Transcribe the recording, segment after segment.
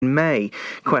May.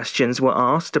 Questions were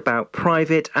asked about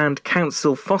private and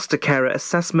council foster carer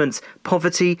assessments,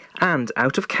 poverty and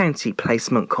out-of-county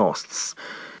placement costs.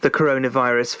 The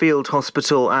coronavirus field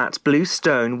hospital at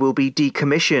Bluestone will be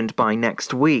decommissioned by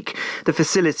next week. The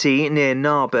facility near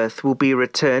Narberth will be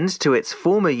returned to its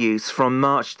former use from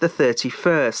March the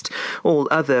 31st. All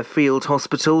other field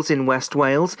hospitals in West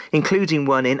Wales, including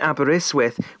one in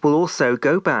Aberystwyth, will also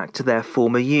go back to their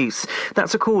former use.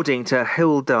 That's according to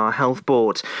Hywel Health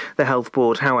Board. The Health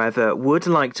Board, however, would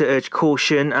like to urge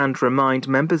caution and remind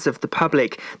members of the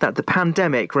public that the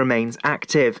pandemic remains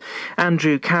active.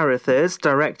 Andrew Carruthers,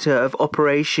 Director of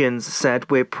Operations, said,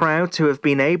 "We're proud to have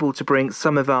been able to bring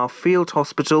some of our field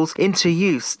hospitals into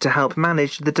use to help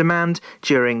manage the demand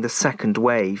during the second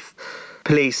wave."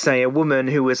 Police say a woman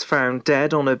who was found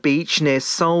dead on a beach near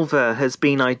Solva has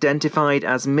been identified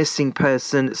as missing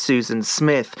person Susan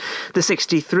Smith. The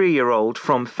 63-year-old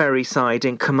from Ferryside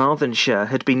in Carmarthenshire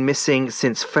had been missing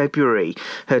since February.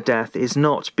 Her death is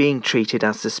not being treated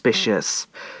as suspicious.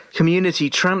 Community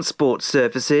transport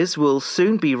services will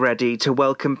soon be ready to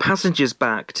welcome passengers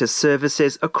back to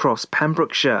services across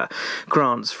Pembrokeshire.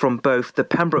 Grants from both the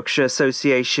Pembrokeshire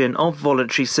Association of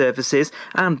Voluntary Services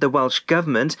and the Welsh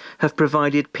Government have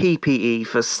provided PPE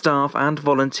for staff and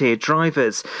volunteer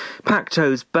drivers.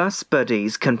 Pacto's Bus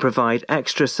Buddies can provide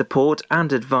extra support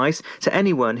and advice to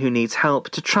anyone who needs help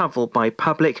to travel by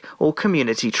public or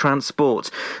community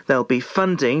transport. There'll be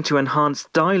funding to enhance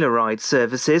dial-a-ride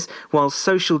services while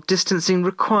social distancing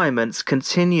requirements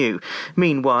continue.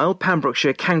 Meanwhile,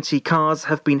 Pembrokeshire County Cars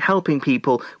have been helping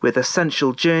people with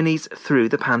essential journeys through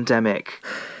the pandemic.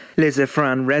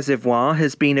 Lizafran Reservoir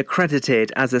has been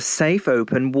accredited as a safe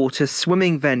open water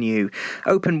swimming venue.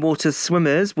 Open water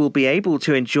swimmers will be able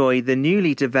to enjoy the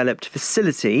newly developed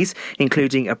facilities,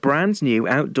 including a brand new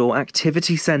outdoor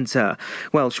activity centre.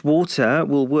 Welsh Water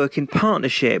will work in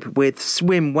partnership with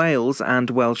Swim Wales and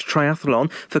Welsh Triathlon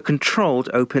for controlled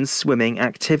open swimming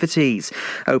activities.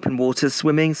 Open water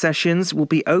swimming sessions will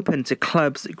be open to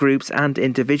clubs, groups and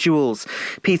individuals.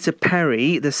 Peter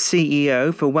Perry, the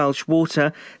CEO for Welsh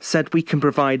Water, said we can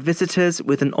provide visitors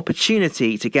with an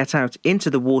opportunity to get out into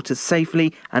the water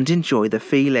safely and enjoy the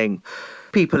feeling.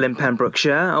 People in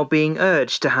Pembrokeshire are being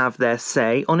urged to have their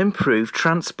say on improved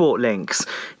transport links.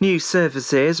 New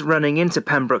services running into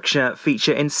Pembrokeshire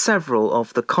feature in several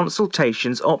of the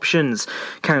consultation's options.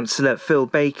 Councillor Phil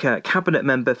Baker, Cabinet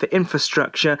Member for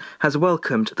Infrastructure, has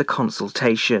welcomed the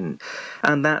consultation.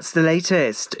 And that's the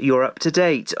latest. You're up to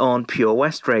date on Pure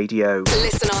West Radio.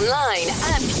 Listen online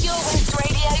at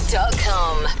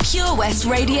purewestradio.com. Pure West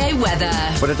Radio weather.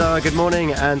 Good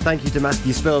morning, and thank you to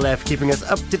Matthew Spill there for keeping us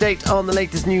up to date on the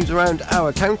latest news around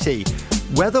our county.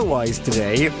 Weather-wise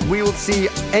today, we will see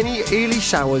any early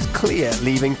showers clear,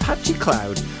 leaving patchy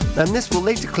cloud, and this will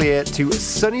later clear to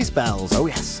sunny spells. Oh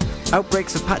yes.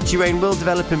 Outbreaks of patchy rain will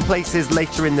develop in places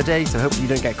later in the day, so hopefully you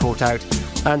don't get caught out.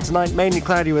 And tonight, mainly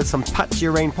cloudy with some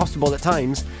patchier rain possible at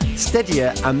times.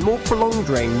 Steadier and more prolonged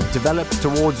rain develops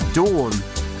towards dawn.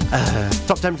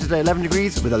 Top temperature today 11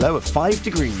 degrees with a low of 5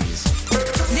 degrees.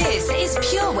 This is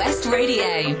Pure West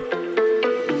Radio.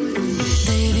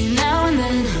 Baby, now and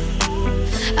then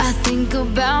I think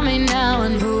about me now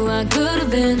and who I could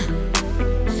have been.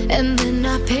 And then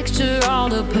I picture all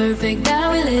the perfect that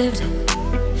we lived,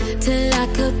 till I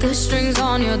cut the strings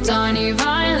on your tiny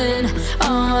violin.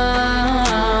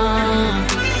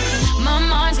 My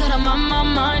mind's got a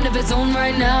mind of its own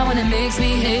right now, and it makes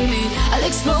me hate me. I'll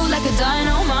explode like a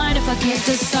dynamite if I can't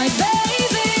decide,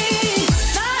 baby.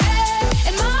 My head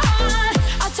and my heart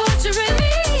are torturing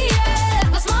me. Yeah,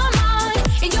 lost my mind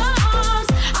in your arms.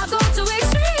 I go to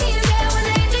extremes. Yeah, when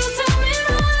angels tell me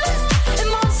run and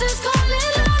monsters call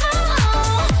it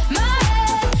love. My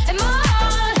head and my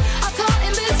heart are caught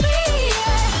in between.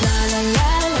 Yeah, la la la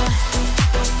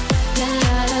la, la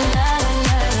la la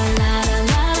la la la la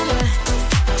la.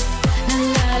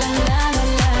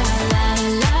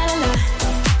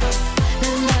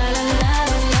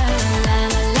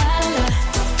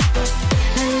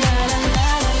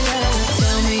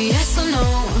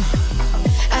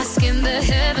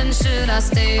 Should I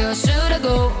stay or should I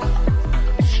go?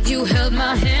 You held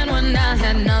my hand when I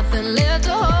had nothing left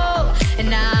to hold, and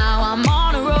now I'm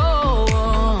on a roll.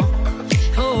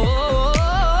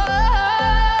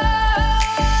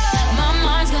 My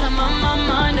mind's got a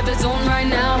mind of its own right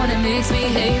now, and it makes me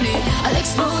hate me. I'll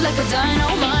explode like a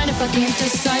dynamite if I can't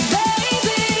decide,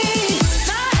 baby.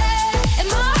 My head and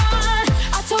my heart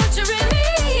are torturing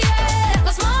me. Yeah,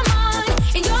 lost my mind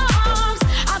in your arms.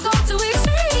 I go to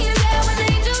extremes. Yeah, when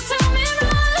angels tell me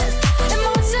run and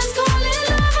monsters call it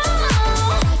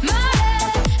love. My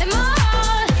head and my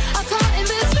heart are caught in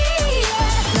between.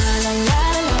 Yeah.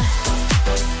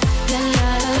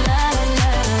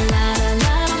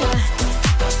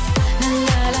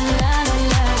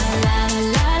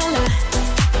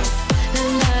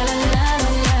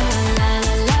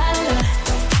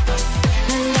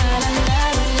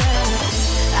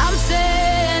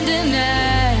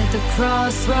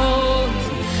 crossroads.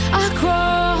 I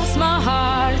cross my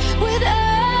heart with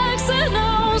X and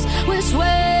O's. Which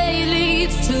way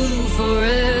leads to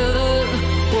forever?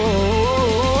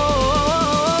 Whoa.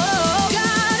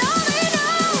 God only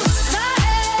knows my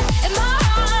head and my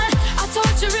heart are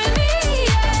torturing me.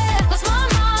 Yeah, lost my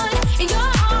mind in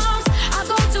your arms. I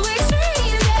go to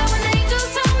extremes. Yeah, when angels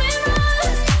tell me run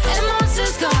and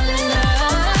monsters calling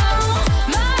out.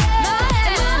 My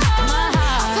head and my heart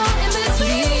are caught in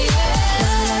between.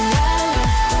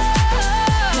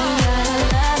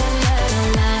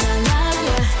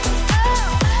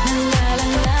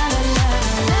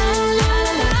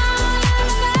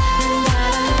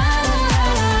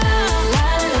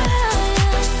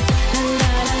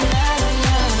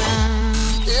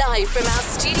 Live from our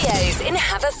studios in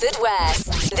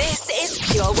Haverfordwest, this is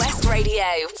Pure West Radio.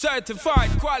 Certified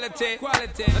quality.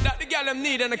 And that the girl them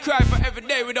need and I cry for every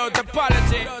day without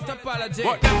apology.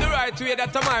 But them the right way,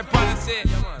 that's my policy.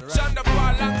 Shonda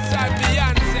Paul alongside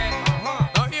Beyonce.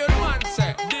 Now hear the man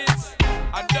say, this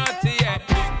a dirty yeah,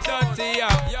 big dirty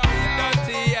yeah,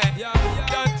 dirty yeah,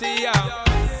 dirty yeah.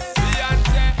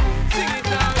 Beyonce, sing it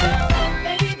now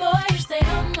yeah. Baby boy, you stay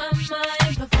on my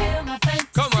mind, fulfill my fantasy.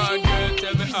 Come on girl,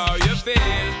 tell me how you feel.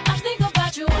 I think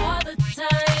about you all the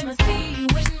time. I see you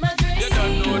in my dreams. You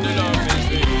don't know the love is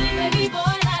real. Baby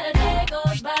boy, not a day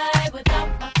goes by without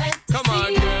my fantasy. Come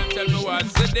on girl, tell me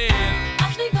what's the deal.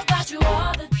 I think about you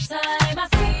all the time. I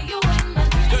see you in my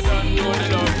dreams. You don't know the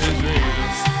love is real.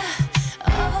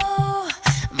 Oh,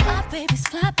 my baby's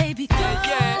fly, baby girl.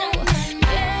 Yeah.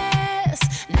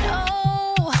 Yes,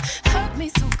 no, hurt me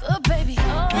so good, baby.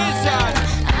 Oh, Vision.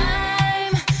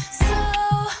 I'm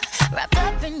so wrapped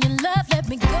up in your love. Let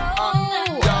me go.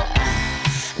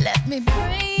 Let me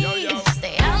breathe. Yo.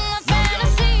 Stay out my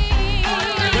fantasy.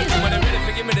 When they're ready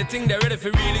for give me the thing, they're ready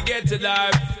for really get to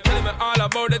life. Telling me all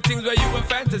about the things where you were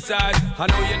fantasize. I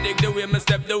know you dig the way me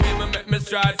step, the way me make me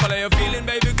stride. Follow your feeling,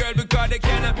 baby girl, because they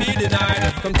cannot be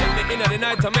denied. Come take me in at the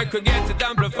night, I make her get it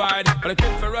amplified. But I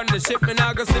quit for run the ship, me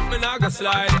now go slip, me now go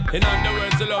slide. In other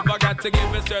words, the love I got to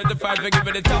give it certified. For give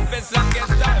it the toughest,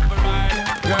 longest time for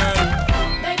ride. Girl,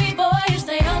 Baby boy, you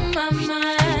stay on my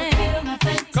mind. Feel my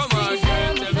fantasy. come on,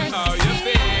 girl, tell me how you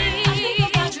feel. I think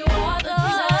about you all the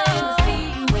time. I see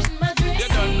you in my dreams. You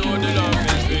don't know the love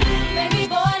is real. Baby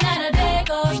boy, not a day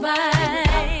goes by.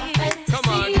 Come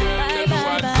on, girl, tell me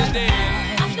what's the deal.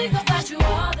 I think about you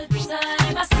all the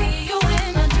time. I see you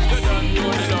in my dreams. You don't know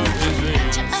the love is real.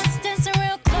 Picture us dancing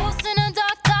real close in a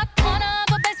dark corner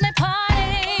of a basement party.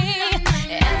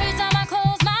 Every time I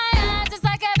close my eyes, it's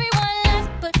like everyone else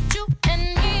but you and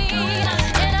me. In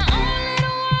our own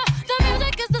little world, the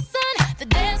music is the sun. The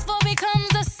dance floor becomes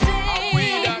the sea. We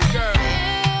that girl.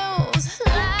 Feels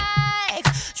like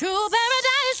true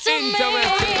paradise to me.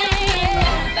 Interesting.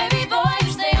 Baby boy,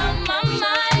 you stay on my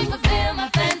mind, fulfill my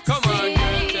fantasy. Come on,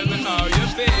 girl, tell me how you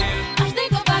feel. I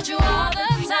think about you all the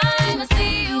time. I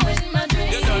see you in my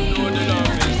dreams. You don't know the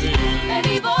love is real.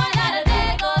 Baby boy, not a day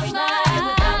goes by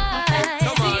without my fantasy.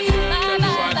 Come on, girl, tell me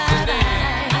what's the deal.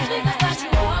 I think about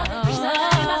you all the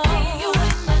time. I see you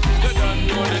in my You dreams. don't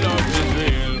know the love is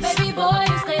real. Baby boy,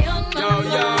 you stay on my Yo,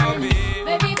 mind. babe.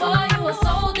 Baby boy, you are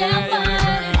so damn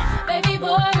fine. Baby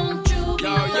boy, won't you be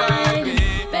Yo, mine?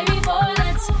 babe. Baby boy,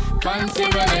 let's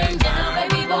consider it now.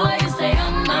 Baby boy, you stay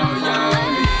on my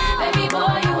mind. Baby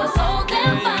boy, you are so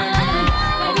damn fine.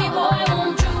 Baby boy,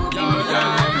 won't you be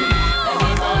mine?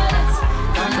 Baby boy, let's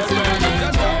consider it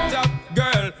Just now. top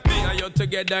girl, me and you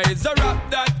together is a rap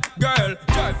that girl.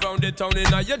 Drive round the town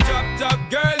in a your drop top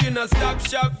girl, you know stop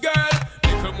shop girl.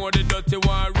 Little more the dirty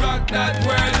one, rock that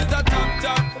world is a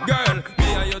top girl.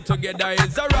 Me and you together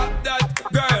is a rap that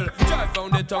girl. Drive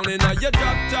round the town in a your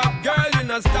drop top girl, you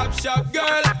know stop shop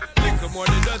girl. Little more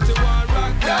the dirty one,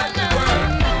 rock that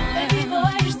world. Baby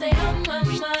boy, you stay on my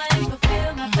mind,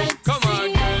 fulfill my fantasy. Come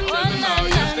on, girl, tell me how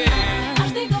you feel. I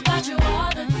think about you all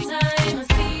the time. I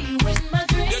see you in my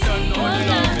dreams. You don't know the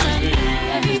love is real.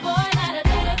 Baby boy, not a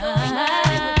day goes by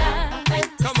without my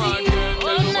fantasy. Come on, girl,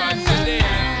 tell me what's the deal.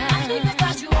 I think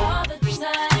about you all the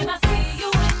time. I see you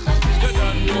in my dreams. You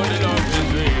don't know the love is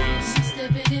real. You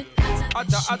stepping it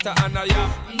Atta Anaya,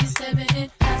 you stepping it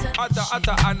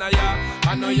Atta Anaya.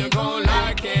 I know you gon'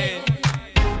 like it.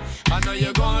 I know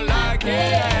you gon' like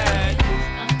it.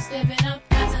 I'm stepping up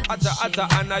Atta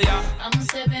Anaya, I'm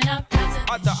stepping up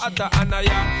Atta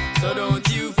Anaya. So don't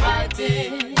you fight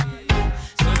it.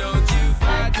 So don't you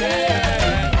fight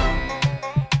it.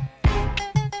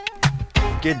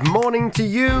 Good morning to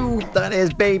you. That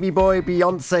is Baby Boy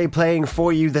Beyonce playing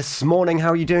for you this morning. How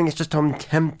are you doing? It's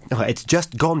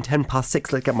just gone 10 past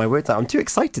 6. Let's get my words out. I'm too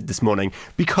excited this morning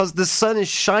because the sun is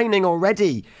shining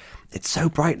already. It's so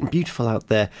bright and beautiful out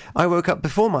there. I woke up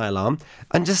before my alarm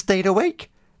and just stayed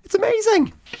awake. It's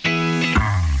amazing.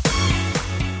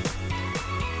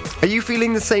 Are you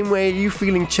feeling the same way? Are you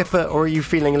feeling chipper, or are you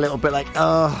feeling a little bit like,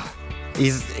 oh,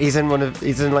 he's in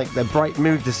like the bright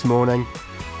mood this morning,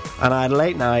 and I had a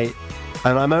late night,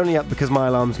 and I'm only up because my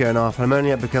alarm's going off, and I'm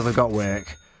only up because I've got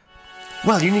work.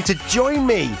 Well, you need to join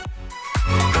me.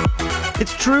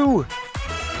 It's true.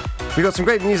 We've got some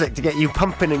great music to get you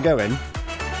pumping and going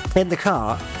in the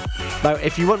car. Now,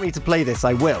 if you want me to play this,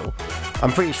 I will.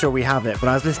 I'm pretty sure we have it, but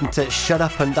I was listening to Shut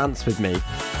Up and Dance With Me.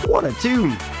 What a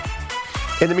tune.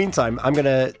 In the meantime, I'm going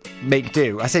to make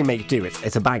do. I say make do,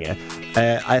 it's a banger.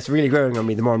 It's really growing on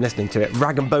me the more I'm listening to it.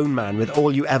 Rag and Bone Man with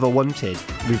All You Ever Wanted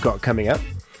we've got coming up.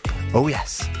 Oh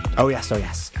yes. Oh yes, oh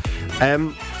yes.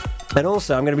 And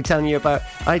also, I'm going to be telling you about...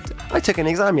 I took an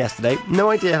exam yesterday. No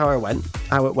idea how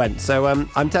it went. So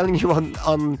I'm telling you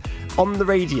on the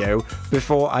radio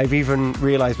before I've even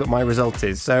realised what my result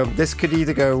is. So this could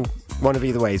either go one of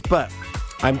either ways. But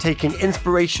I'm taking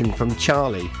inspiration from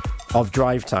Charlie of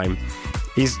Drive Time.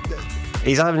 He's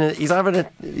having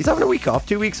a week off,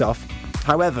 2 weeks off.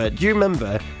 However, do you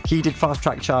remember he did Fast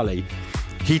Track Charlie?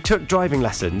 He took driving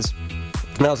lessons.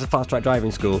 And that was a fast track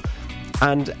driving school.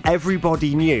 And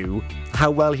everybody knew how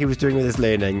well he was doing with his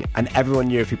learning, and everyone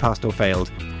knew if he passed or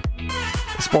failed.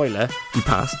 Spoiler, he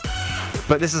passed.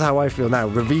 But this is how I feel now,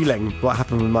 revealing what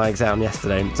happened with my exam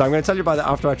yesterday. So I'm going to tell you about that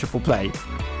after our triple play,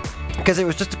 because it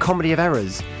was just a comedy of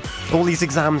errors. All these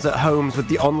exams at homes with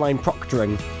the online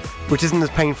proctoring, which isn't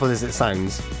as painful as it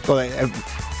sounds. Well,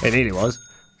 it nearly was.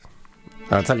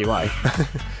 I'll tell you why.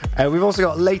 We've also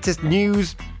got latest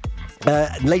news,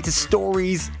 latest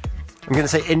stories. I'm going to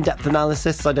say in-depth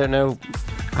analysis. I don't know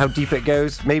how deep it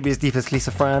goes. Maybe as deep as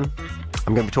Lisa Fran.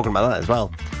 I'm going to be talking about that as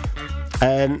well.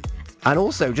 And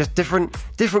also just different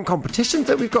competitions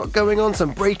that we've got going on.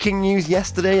 Some breaking news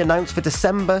yesterday announced for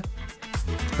December.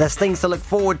 There's things to look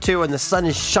forward to, and the sun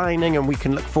is shining, and we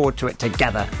can look forward to it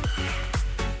together.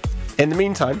 In the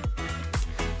meantime,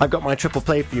 I've got my triple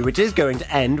play for you, which is going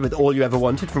to end with All You Ever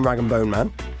Wanted from Rag and Bone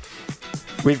Man.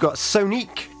 We've got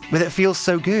Sonique with It Feels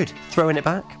So Good, Throwing It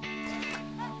Back.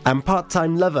 And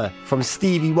Part-Time Lover from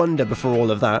Stevie Wonder before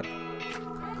all of that.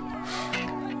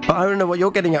 But I don't know what you're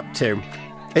getting up to.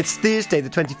 It's Thursday the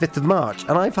 25th of March,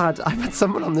 and I've had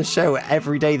someone on the show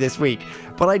every day this week,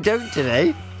 but I don't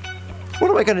today. What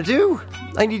am I going to do?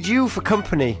 I need you for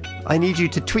company. I need you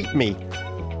to tweet me.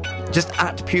 Just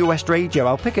at Pure West Radio.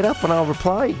 I'll pick it up and I'll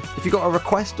reply. If you've got a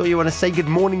request or you want to say good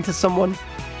morning to someone,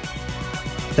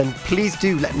 then please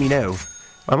do let me know.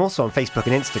 I'm also on Facebook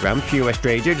and Instagram, Pure West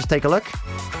Radio. Just take a look.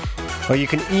 Or you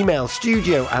can email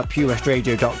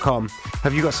studio@purewestradio.com.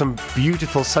 Have you got some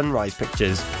beautiful sunrise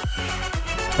pictures?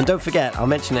 And don't forget, I'll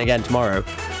mention it again tomorrow,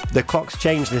 the clock's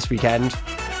changed this weekend.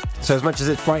 So as much as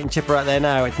it's bright and chipper out there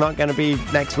now, it's not going to be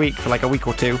next week for like a week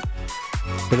or two.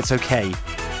 But it's okay,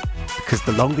 because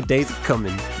the longer days are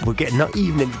coming. We're getting our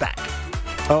evenings back.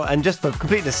 Oh, and just for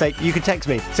completeness sake, you can text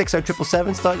me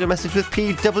 60777, start your message with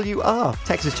PWR.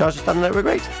 Text is charged standing out, we're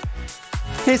great.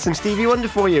 Here's some Stevie Wonder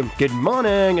for you. Good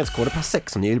morning. It's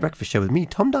 6:15 on the Early Breakfast Show with me,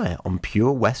 Tom Dyer, on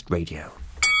Pure West Radio.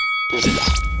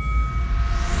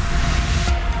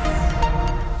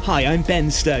 Hi, I'm Ben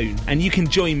Stone, and you can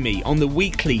join me on the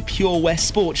weekly Pure West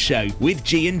Sports Show with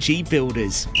G&G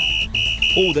Builders.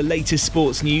 All the latest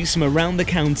sports news from around the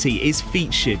county is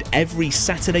featured every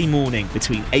Saturday morning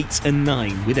between 8 and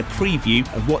 9 with a preview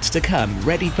of what's to come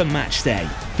ready for match day.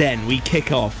 Then we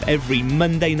kick off every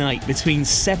Monday night between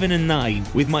 7 and 9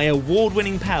 with my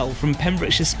award-winning pal from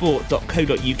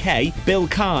pembrokeshiresport.co.uk, Bill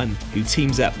Kahn, who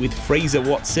teams up with Fraser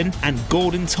Watson and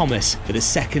Gordon Thomas for the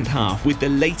second half with the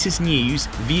latest news,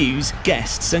 views,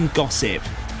 guests and gossip.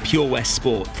 Pure West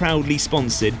Sport, proudly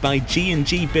sponsored by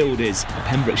G&G Builders, a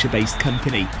Pembrokeshire-based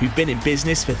company who've been in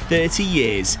business for 30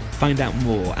 years. Find out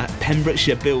more at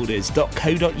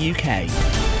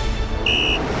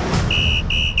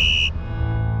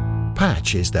pembrokeshirebuilders.co.uk.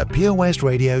 Patch is the Pure West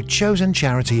Radio chosen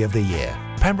charity of the year.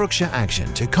 Pembrokeshire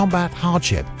Action to Combat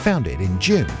Hardship, founded in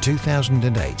June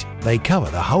 2008. They cover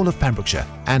the whole of Pembrokeshire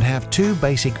and have 2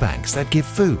 basic banks that give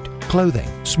food, clothing,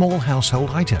 small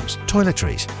household items,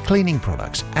 toiletries, cleaning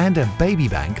products, and a baby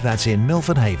bank that's in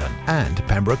Milford Haven and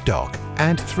Pembroke Dock,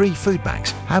 and 3 food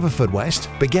banks, Haverfordwest,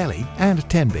 Begelly and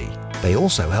Tenby. They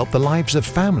also help the lives of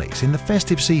families in the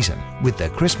festive season with their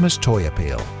Christmas toy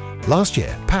appeal. Last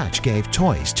year, Patch gave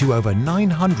toys to over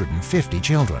 950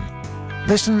 children.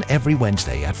 Listen every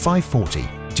Wednesday at 5:40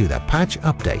 to the Patch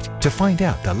Update to find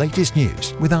out the latest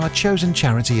news with our chosen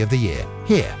charity of the year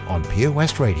here on Pure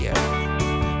West Radio.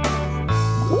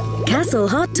 Castle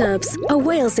Hot Tubs are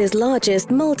Wales's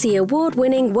largest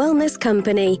multi-award-winning wellness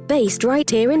company based right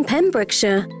here in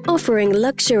Pembrokeshire, offering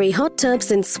luxury hot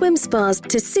tubs and swim spas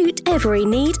to suit every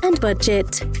need and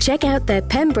budget. Check out their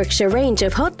Pembrokeshire range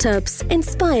of hot tubs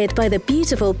inspired by the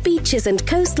beautiful beaches and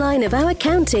coastline of our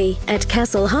county at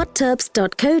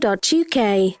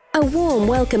castlehottubs.co.uk. A warm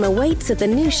welcome awaits at the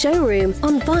new showroom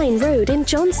on Vine Road in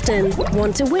Johnston.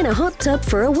 Want to win a hot tub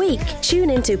for a week? Tune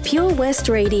into Pure West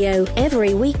Radio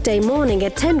every weekday morning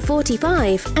at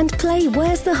 10:45 and play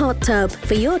Where's the Hot Tub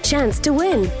for your chance to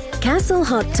win. Castle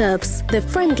Hot Tubs, the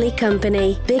friendly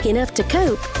company, big enough to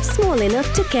cope, small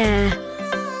enough to care.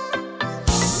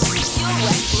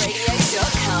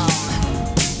 PureWestRadio.com.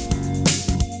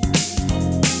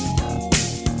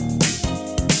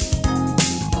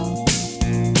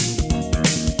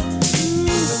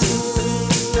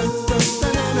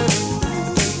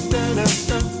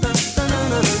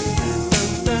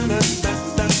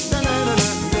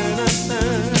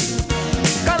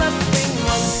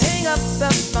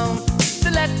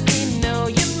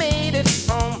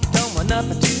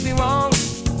 To be wrong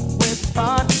with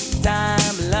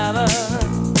part-time lover.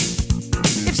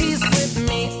 If she's with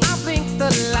me, I'll blink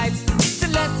the lights to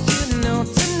let you know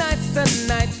tonight's the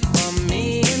night for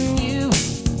me and you,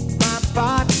 my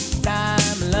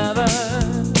part-time lover.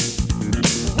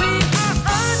 We are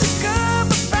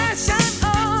undercover fashion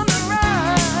on the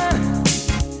run,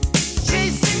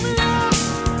 chasing love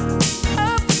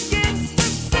up against the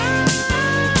sun.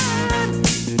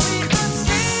 We are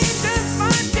strangers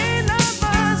finding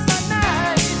lovers by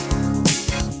night,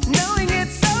 knowing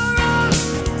it's so wrong,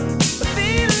 but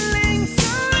feeling so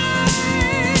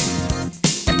right.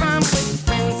 If I'm with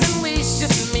friends and we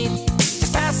should meet,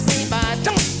 just pass me by,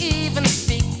 don't even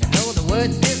speak. I know the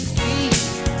word is sweet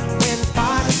when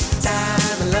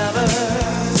part-time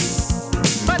lovers.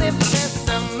 But if there's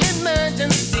some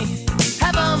emergency,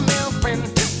 have a male friend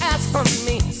to ask for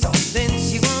me, so then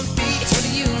she won't be true to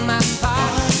you, my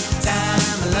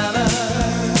part-time lover.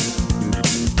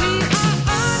 We are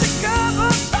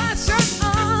undercover fashion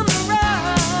on the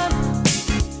run,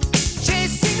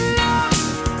 chasing love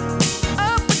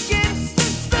up against the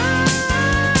sun.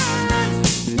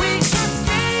 We are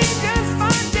strangers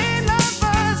finding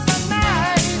lovers by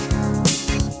night,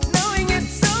 knowing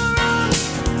it's so wrong,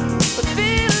 but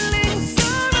feeling so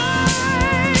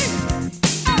right.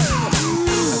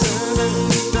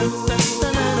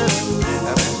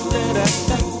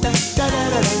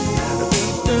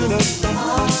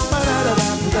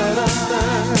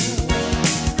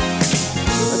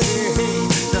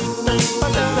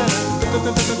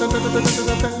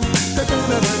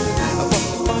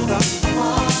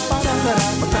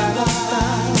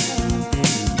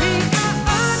 We are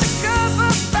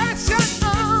undercover fashion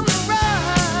on the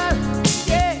run,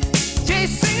 yeah,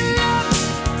 chasing love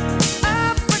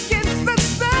up against the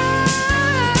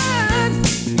sun.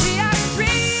 We are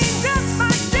strangers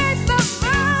finding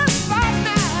lovers by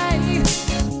night,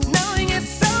 knowing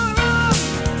it's so wrong,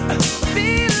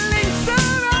 feeling so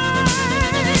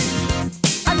right.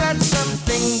 I got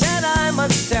something that I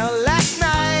must tell. Last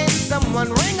night,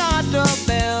 someone rang our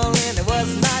doorbell, and it was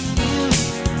not you,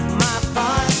 my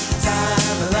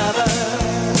part-time lover.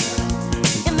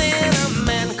 And then a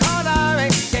man called our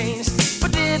exchange,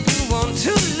 but didn't want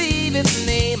to leave his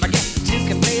name. I guess that you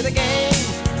can play the game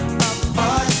of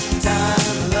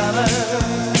part-time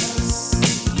lovers.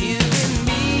 You and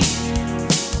me,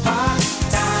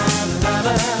 part-time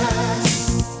lovers.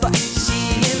 But she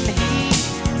and he,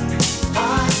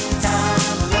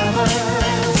 part-time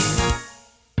lovers.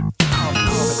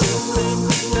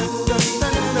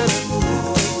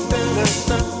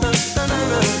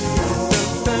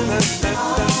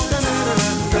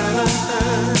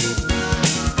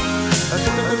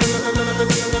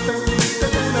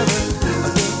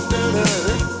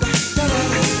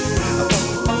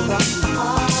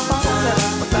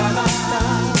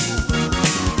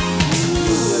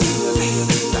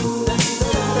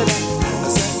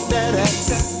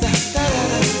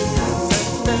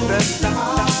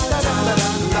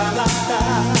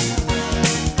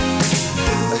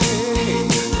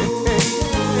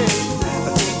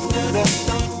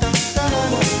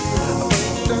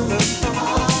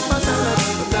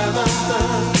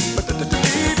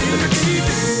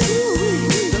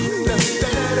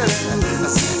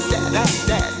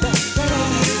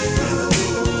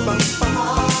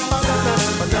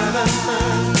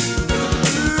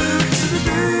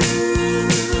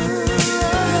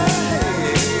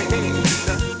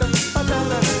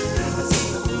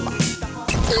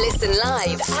 Listen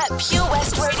live at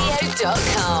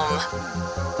purewestradio.com.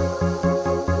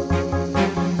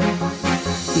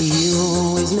 You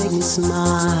always make me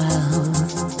smile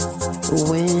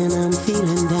when I'm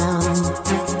feeling down.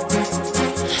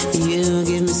 You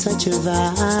give me such a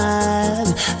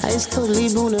vibe, it's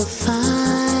totally bona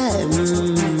fide.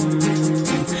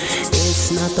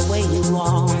 It's not the way you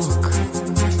walk,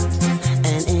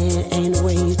 and it ain't the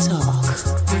way you talk.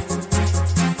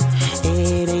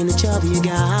 It ain't the job you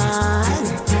got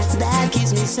that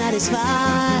keeps me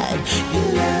satisfied.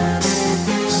 Your love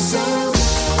feels so good.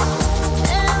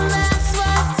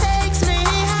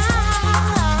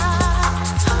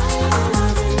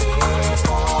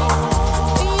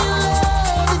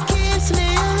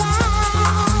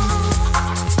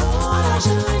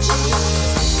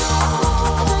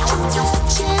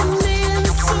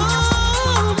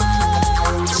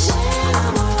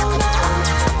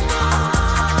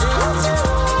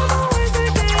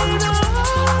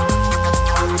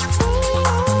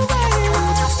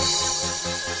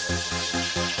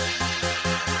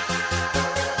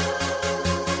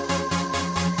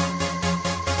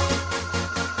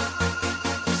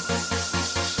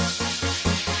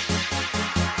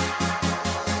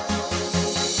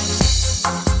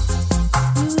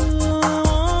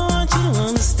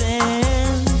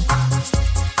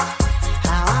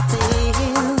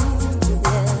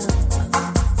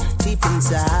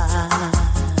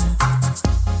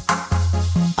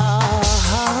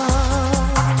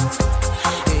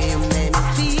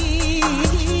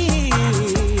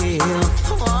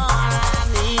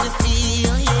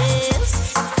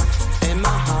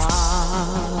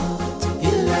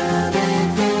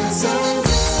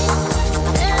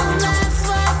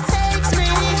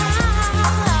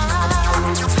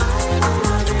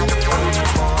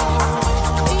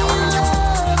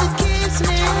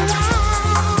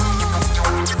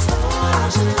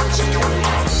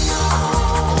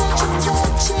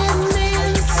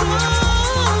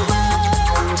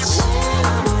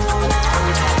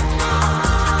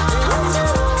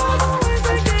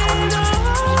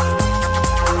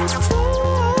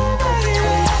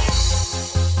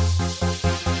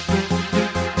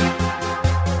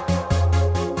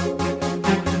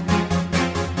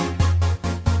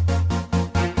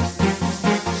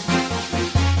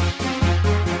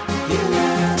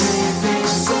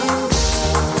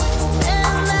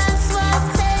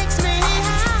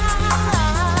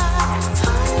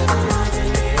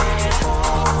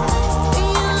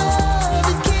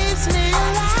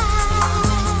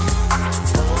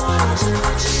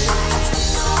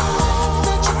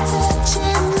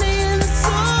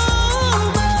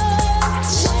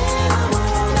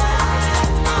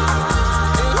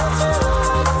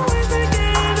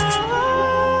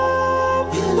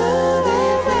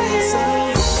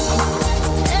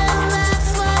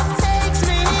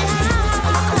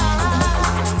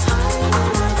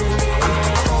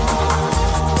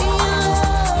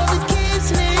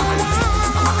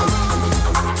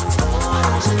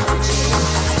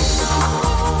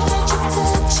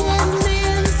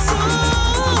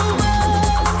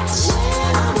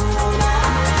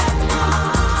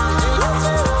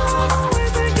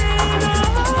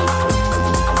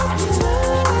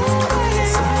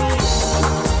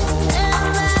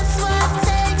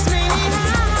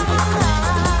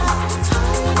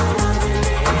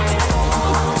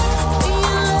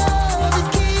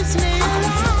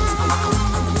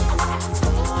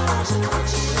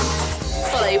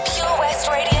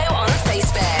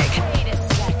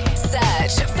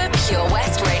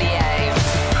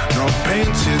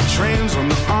 trains on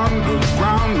the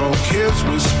underground, no kids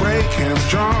with spray cans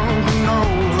jumping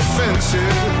over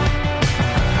fences.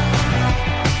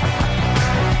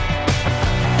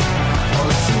 All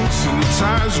the suits and the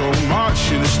ties all march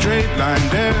in a straight line,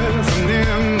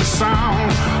 deafening the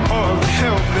sound of the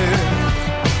helpless.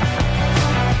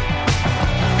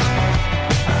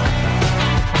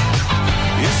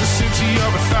 It's a city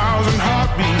of 1,000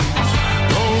 heartbeats,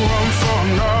 no room for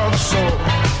another soul.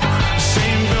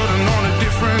 Same building on a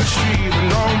different street, but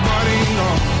nobody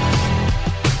knows.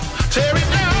 Tear it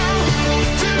down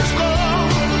till it's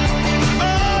gone.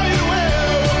 All you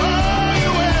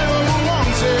ever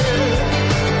wanted.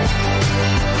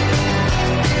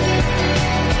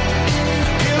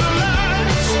 Kill the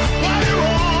lights while you're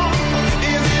on.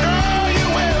 Is it all you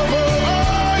ever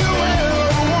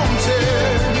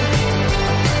wanted?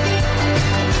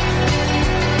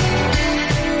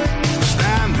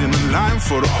 Stand in the line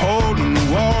for the hole in the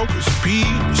wall, 'cause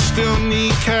people still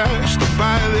need cash to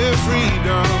buy their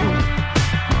freedom.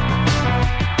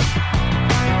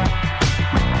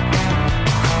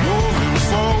 Moving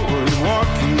forward,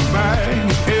 walking back,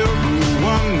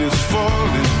 everyone is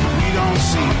falling, we don't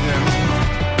see them.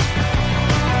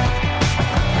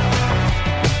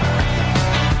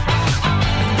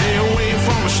 They away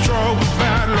from a struggle,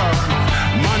 bad luck.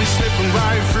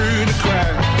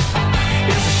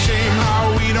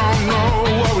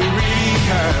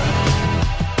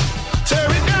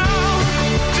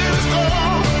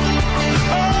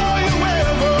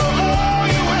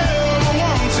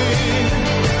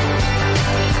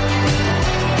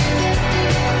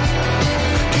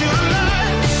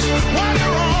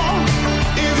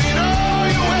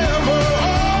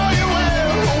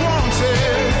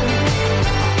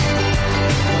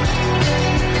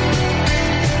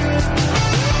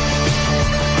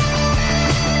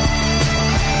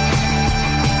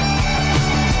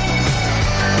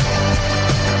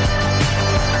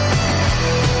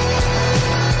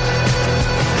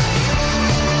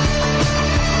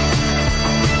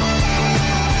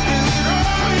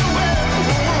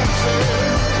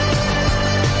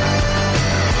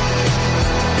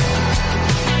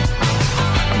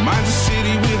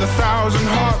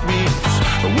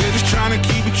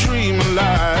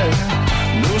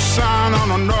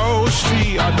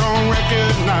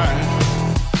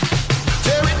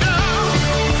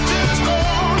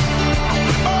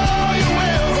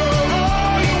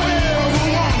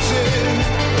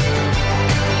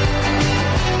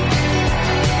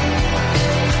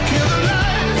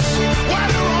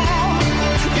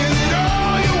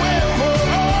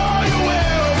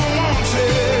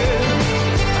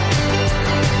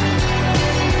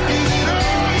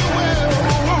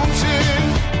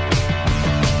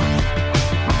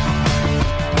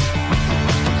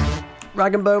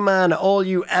 Rag and Bone Man, All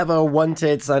You Ever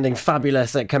Wanted, sounding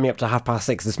fabulous at coming up to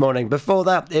 6:30 this morning. Before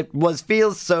that, it was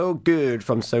Feels So Good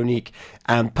from Sonique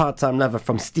and Part-Time Lover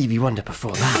from Stevie Wonder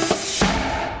before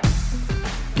that.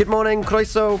 Good morning,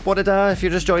 croeso, bore da, if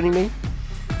you're just joining me.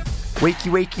 Wakey,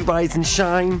 wakey, rise and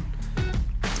shine.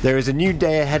 There is a new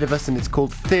day ahead of us and it's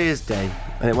called Thursday,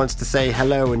 and it wants to say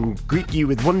hello and greet you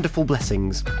with wonderful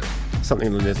blessings. Something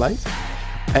along those lines.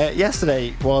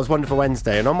 Yesterday was Wonderful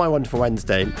Wednesday, and on my Wonderful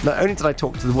Wednesday, not only did I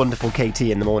talk to the wonderful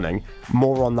KT in the morning,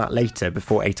 more on that later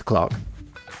before 8 o'clock,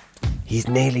 he's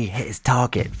nearly hit his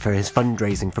target for his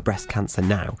fundraising for breast cancer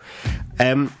now.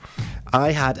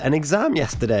 I had an exam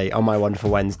yesterday on my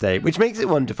Wonderful Wednesday, which makes it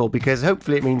wonderful because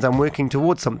hopefully it means I'm working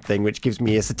towards something which gives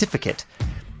me a certificate.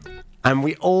 And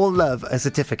we all love a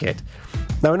certificate.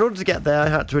 Now, in order to get there, I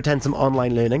had to attend some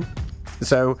online learning.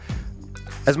 So,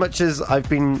 as much as I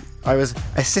was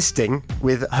assisting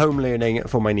with home learning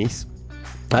for my niece,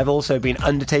 I've also been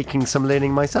undertaking some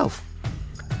learning myself.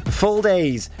 Full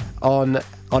days on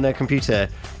a computer,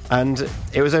 and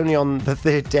it was only on the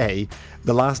third day,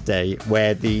 the last day,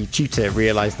 where the tutor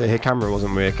realised that her camera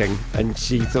wasn't working, and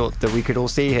she thought that we could all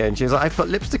see her, and she was like, I've put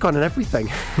lipstick on and everything.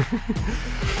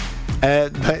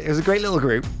 But it was a great little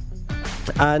group,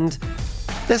 and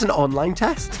there's an online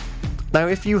test. Now,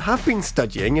 if you have been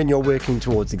studying and you're working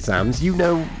towards exams, you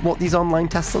know what these online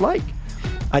tests are like.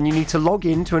 And you need to log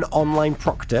into an online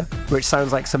proctor, which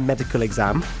sounds like some medical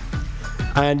exam.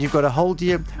 And you've got to hold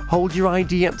your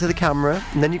ID up to the camera,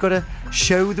 and then you've got to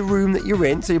show the room that you're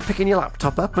in. So you're picking your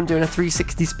laptop up and doing a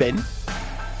 360 spin.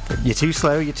 You're too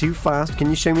slow, you're too fast. Can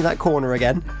you show me that corner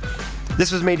again?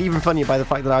 This was made even funnier by the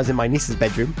fact that I was in my niece's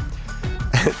bedroom.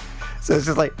 So it's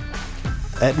just like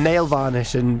nail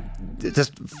varnish and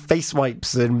just face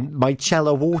wipes and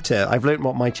micellar water. I've learnt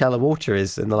what micellar water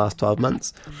is in the last 12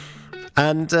 months.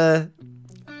 And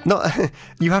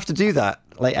you have to do that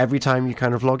like every time you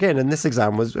kind of log in. And this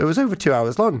exam was over 2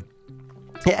 hours long.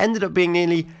 It ended up being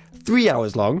nearly 3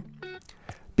 hours long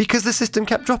because the system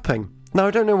kept dropping. Now,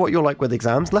 I don't know what you're like with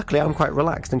exams. Luckily, I'm quite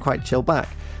relaxed and quite chill back.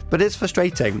 But it's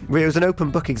frustrating. It was an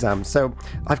open book exam, so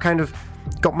I've kind of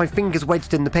got my fingers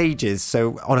wedged in the pages.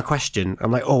 So on a question, I'm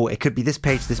like, oh, it could be this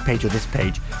page, or this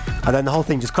page. And then the whole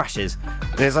thing just crashes.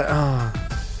 And it's like, oh, I'm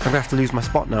going to have to lose my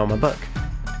spot now on my book.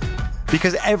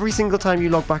 Because every single time you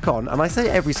log back on, and I say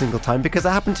every single time because it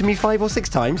happened to me 5 or 6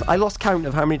 times, I lost count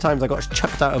of how many times I got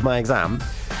chucked out of my exam,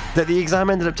 that the exam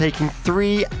ended up taking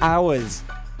 3 hours.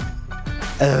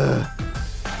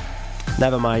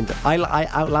 Never mind. I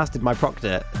outlasted my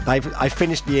proctor. I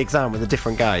finished the exam with a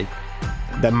different guy.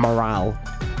 The morale.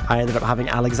 I ended up having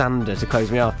Alexander to close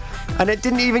me off. And it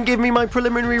didn't even give me my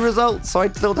preliminary results, so I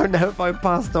still don't know if I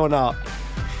passed or not.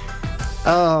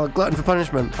 Oh, glutton for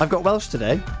punishment. I've got Welsh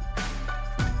today.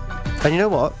 And you know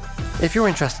what? If you're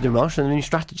interested in Welsh and a new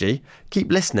strategy,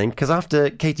 keep listening, because after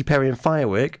Katy Perry and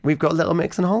Firework, we've got Little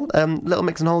Mix and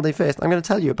Holiday First. I'm going to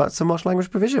tell you about some Welsh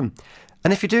language provision.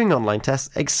 And if you're doing online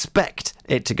tests, expect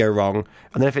it to go wrong.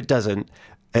 And then if it doesn't,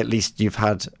 at least you've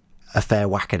had a fair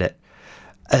whack at it.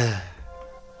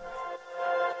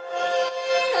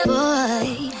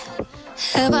 Boy,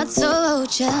 have I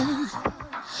told ya?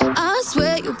 I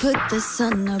swear you put the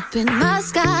sun up in my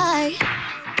sky.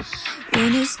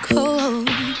 When it's cold,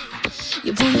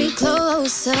 you pull me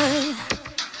closer.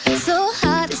 So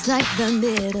hot, it's like the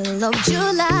middle of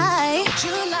July.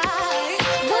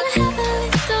 Wanna have a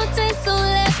little taste, so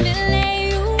let me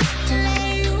lay you.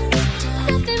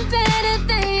 Nothing better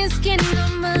than your skin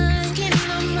on mine.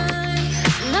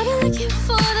 I've been looking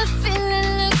for the feeling,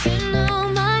 looking all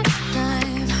my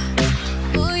life.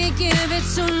 Will you give it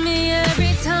to me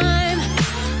every time?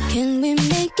 Can we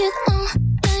make it all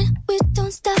night? We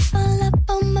don't stop, all up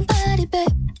on my body,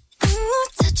 babe. Ooh,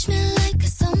 touch me like a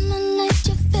summer night.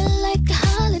 You feel like a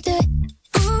holiday.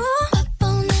 Ooh, up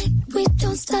all night. We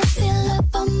don't stop, feel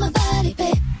up on my body,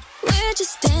 babe. We're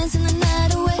just dancing the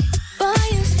night away. Boy,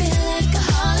 you feel like a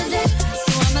holiday.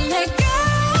 So I'ma let go.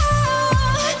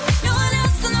 No one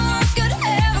else in the world could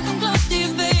ever come close to you,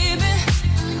 baby.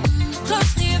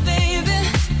 Close to you, baby.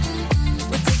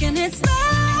 We're taking it slow.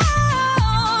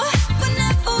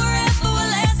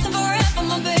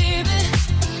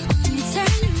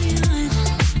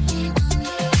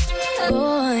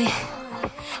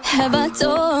 Have I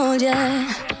told ya?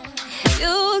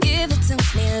 You give it to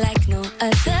me like no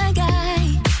other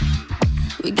guy.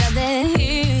 We got that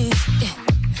heat,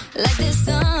 like this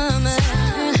summer.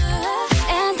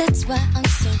 And that's why I'm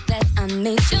so glad I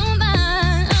made you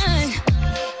mine.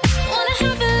 Wanna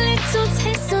have a little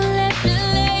taste, so let me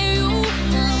lay you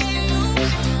down.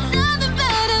 Nothing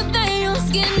better than your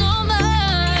skin on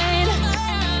mine.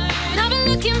 I've been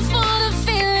looking for the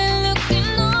feeling, looking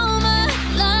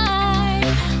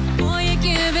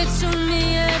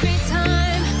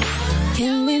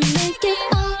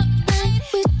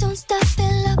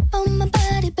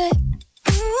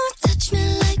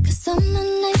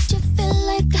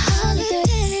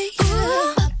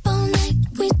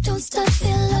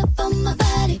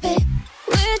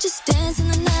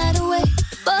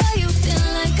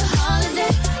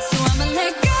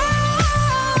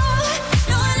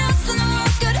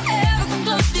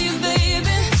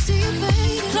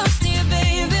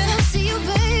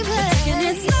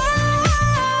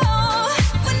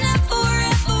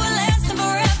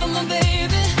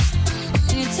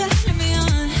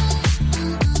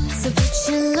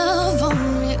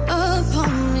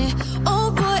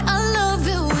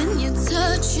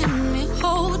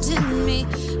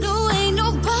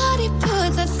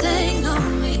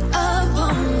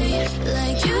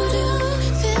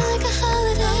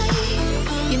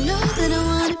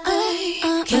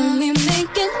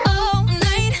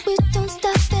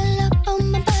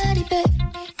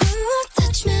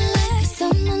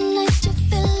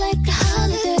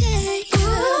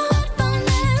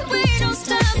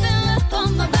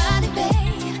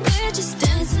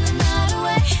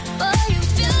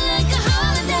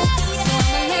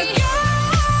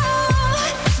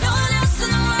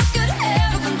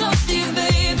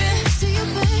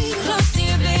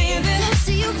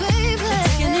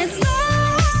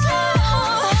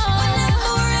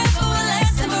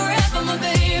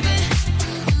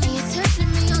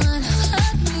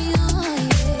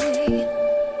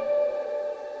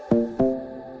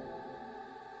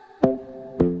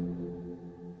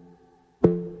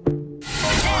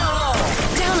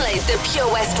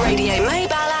Pure West Radio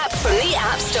mobile app from the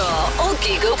App Store or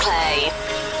Google Play.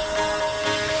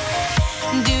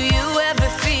 Do you ever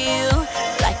feel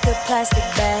like a plastic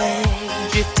bag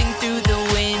drifting through the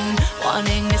wind,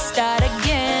 wanting to start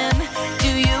again? Do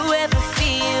you ever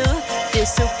feel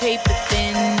so paper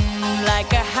thin,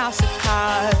 like a house of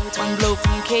cards, one blow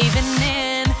from caving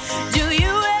in? Do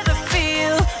you ever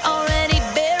feel already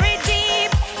buried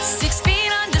deep, 6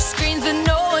 feet under screens, but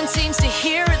no one seems to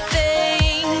hear a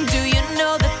thing? Do you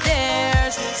know that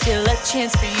there's still a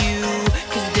chance for you,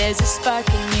 'cause there's a spark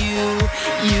in you?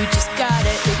 You just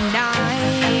gotta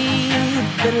ignite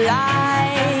the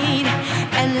light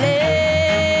and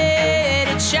let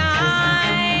it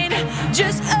shine.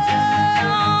 Just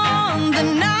on the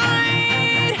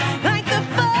night, like the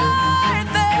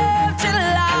 4th of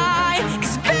July.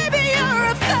 'Cause baby, you're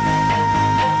a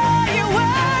firework.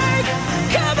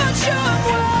 Come on, show 'em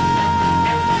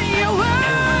what you're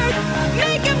worth.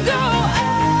 Make 'em go,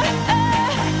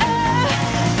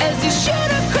 as you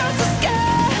shoot across the sky.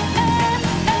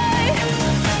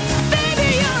 Baby,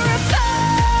 you're a firework.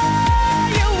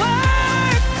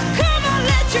 Come on,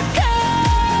 let your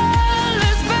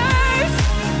colors burst.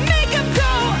 Make 'em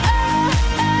go,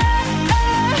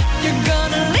 you're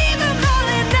gonna leave 'em all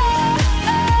in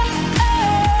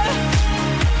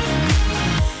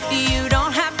You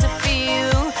don't have to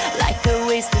feel like a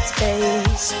wasted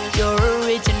space. You're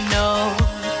original,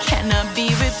 cannot be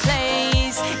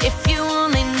replaced. If you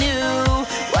only knew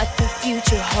what the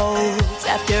future holds.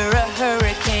 After a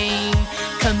hurricane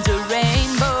comes a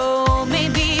rainbow.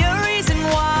 Maybe a reason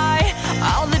why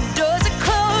all the doors are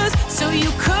closed, so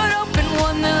you could open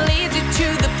one that leads you to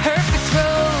the perfect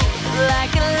road.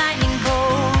 Like a lightning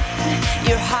bolt,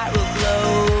 your heart will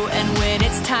glow, and when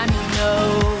it's time, you know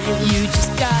you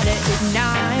just gotta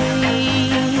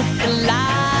ignite the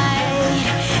light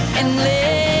and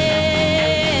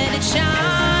let it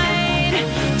shine.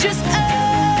 Just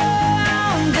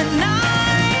on the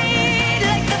night,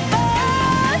 like the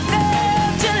 4th of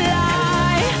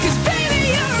July. 'Cause baby,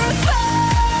 you're a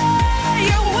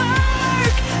firework.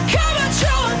 Come on,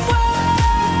 show 'em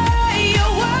what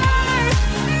you're worth.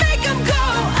 Make 'em go,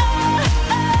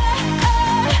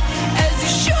 as you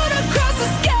shoot across the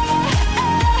sky.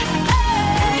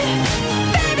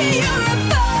 Baby, you're a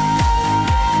firework.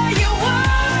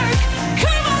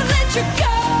 Come on, let your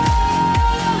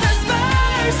colors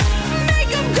burst.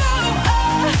 Make 'em go,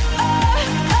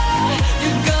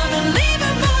 you're gonna leave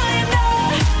 'em all in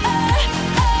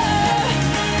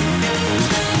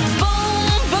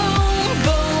Boom, boom,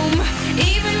 boom.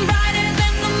 Even brighter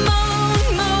than the moon,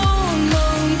 moon,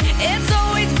 moon. It's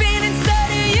always been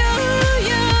inside of you,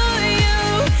 you, you.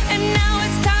 And now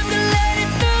it's time to let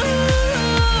it through.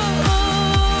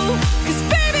 'Cause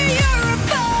baby, you're a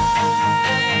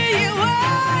firework.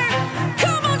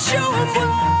 Come on, show 'em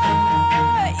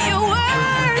what you're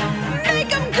worth.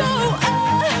 Make 'em go,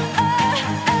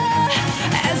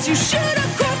 as you shoot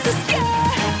across the sky.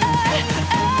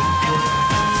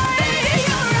 Baby,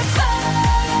 you're a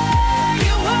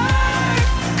firework.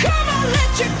 Come on,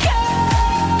 let your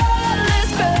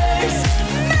colors burst.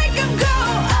 Make 'em go,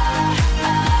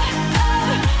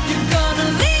 you're gonna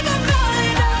leave 'em all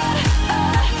in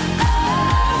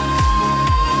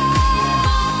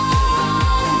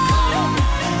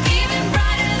Even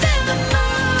brighter than the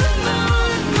moon,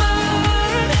 moon,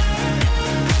 moon.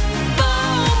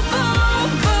 Boom, boom,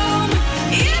 boom.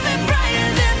 Even brighter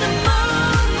than the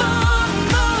moon, moon,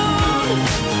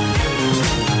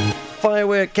 moon.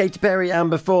 Firework, Katy Perry, and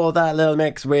before that little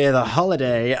mix with a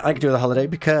holiday. I could do with a holiday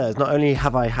because not only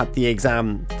have I had the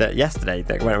exam that yesterday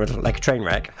that went like a train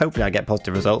wreck, hopefully I get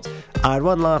positive results. I had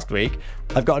one last week.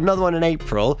 I've got another one in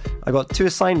April. I've got 2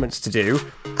 assignments to do,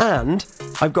 and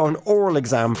I've got an oral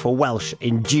exam for Welsh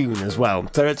in June as well.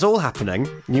 So it's all happening.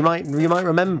 You might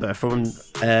remember from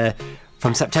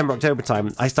September, October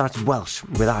time, I started Welsh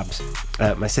with Abs,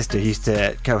 my sister who used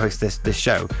to co-host this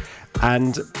show,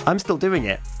 and I'm still doing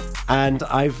it. And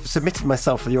I've submitted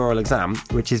myself for the oral exam,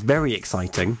 which is very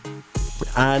exciting.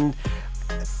 And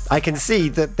I can see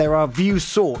that there are views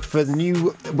sought for the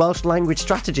new Welsh language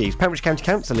strategies. Pembroke County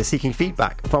Council is seeking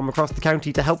feedback from across the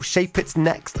county to help shape its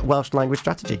next Welsh language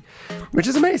strategy, which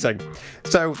is amazing.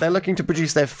 So they're looking to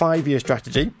produce their 5-year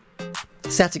strategy,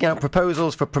 setting out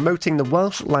proposals for promoting the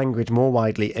Welsh language more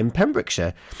widely in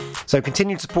Pembrokeshire. So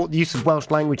continue to support the use of Welsh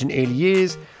language in early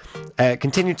years,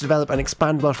 continue to develop and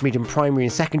expand Welsh medium primary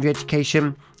and secondary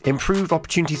education, improve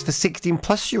opportunities for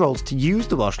 16-plus-year-olds to use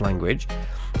the Welsh language,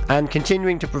 and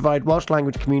continuing to provide Welsh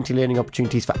language community learning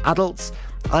opportunities for adults.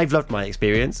 I've loved my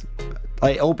experience.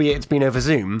 Albeit it's been over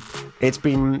Zoom, it's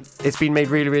been made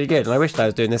really, really good. And I wished I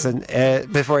was doing this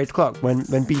before 8 o'clock when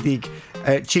Bidig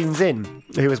tunes in,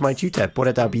 who was my tutor.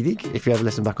 Bore da Bidig, if you ever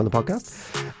listen back on the podcast.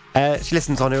 She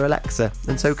listens on her Alexa,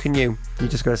 and so can you. You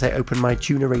just got to say, open my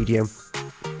tuner radio.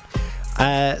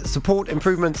 Support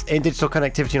improvements in digital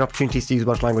connectivity and opportunities to use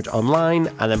Welsh language online,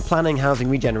 and then planning, housing,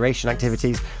 regeneration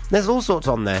activities. There's all sorts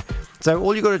on there. So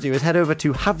all you've got to do is head over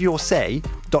to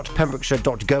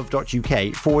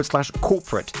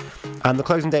haveyoursay.pembrokeshire.gov.uk/corporate, and the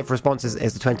closing date for responses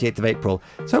is the 28th of April.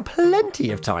 So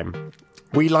plenty of time.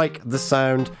 We like the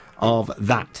sound of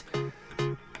that.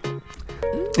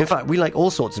 In fact, we like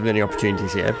all sorts of learning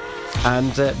opportunities here,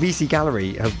 and VC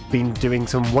Gallery have been doing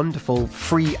some wonderful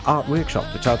free art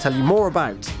workshops, which I'll tell you more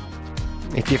about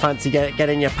if you fancy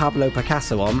getting your Pablo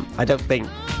Picasso on. I don't think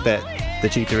that the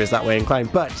tutor is that way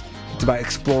inclined, but it's about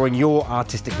exploring your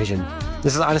artistic vision.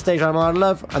 This is Anastasia, I'm Out of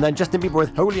Love, and then Justin Bieber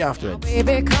with Holy afterwards.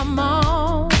 Baby, come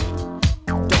on.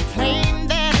 Don't claim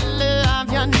that love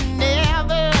you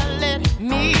never let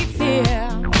me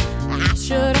feel. I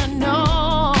should have known.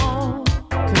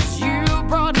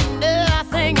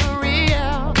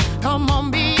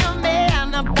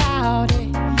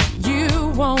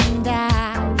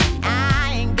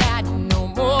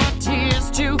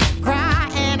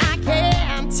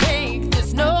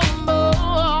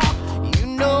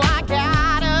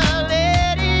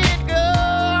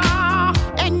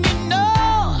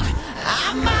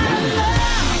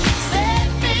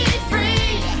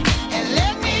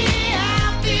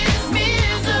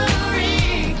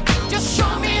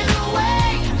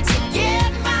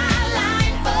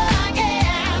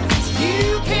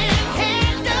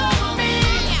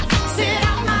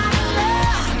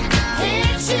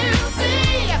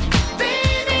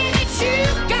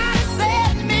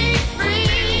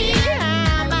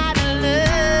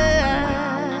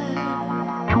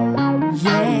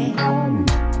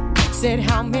 Said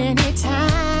how many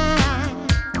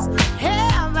times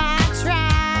have I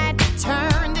tried to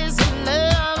turn this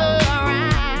love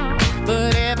around,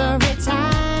 but every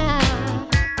time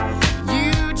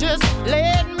you just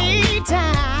let me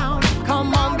down.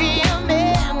 Come on, be a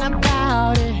man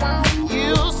about it.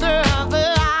 You'll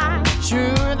survive.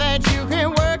 Sure that you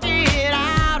can work it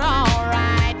out all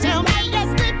right. Tell me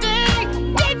yesterday,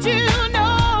 did you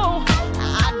know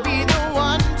I'd be the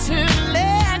one to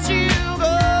let you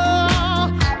go?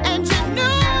 And you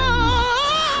know,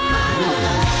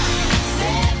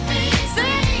 set me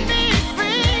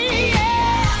free,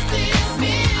 yeah.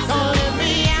 Don't let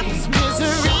me out this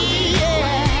misery,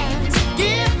 yeah.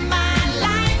 Give my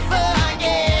life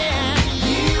again.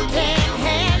 You can't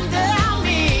handle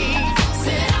me.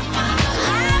 Set my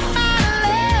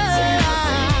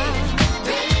life,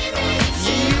 baby.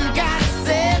 You gotta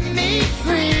set me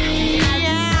free.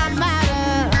 I'm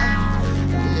out of.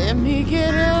 Let me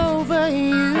get over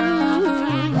you.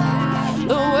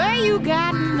 The way you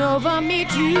gotten over me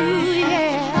too,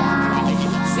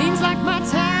 yeah. Seems like my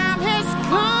time has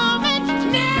come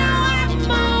and now I'm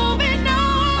moving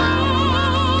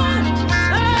on.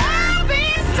 I'll be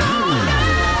stronger.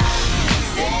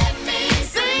 Set me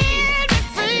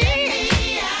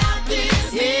free out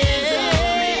this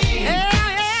misery.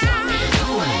 Show me the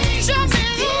way. Show me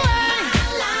the way. My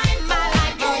life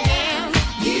again.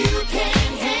 You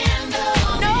can't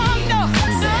handle me. No.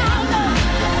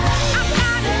 I'm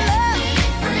out of love.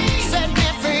 Set me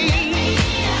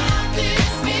free out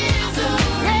this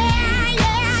misery.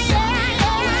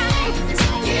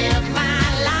 Give my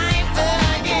life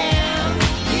again.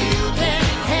 You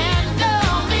can't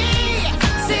handle me.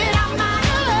 Said I'm out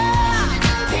of love.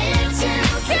 Can't you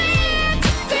see?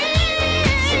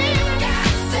 You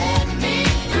gotta set me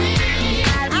free.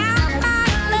 I'm out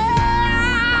of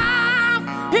love.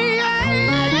 Yeah.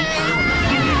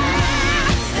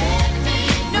 Set me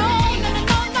free. No,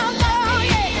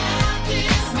 yeah. Out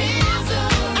this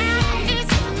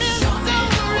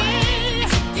misery.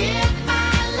 Give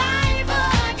my life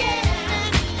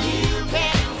again. You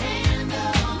can't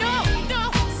handle. No.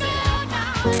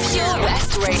 Pure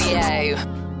West Radio.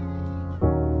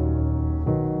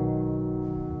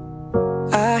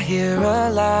 I hear a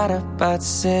lot about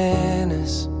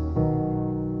sinners.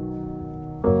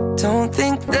 Don't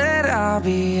think that I'll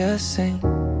be a saint,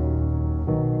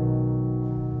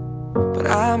 but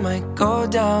I might go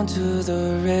down to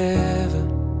the river.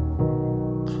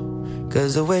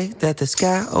 'Cause the way that the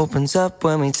sky opens up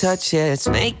when we touch it, it's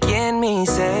making me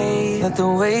say that the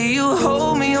way you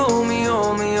hold me, hold me,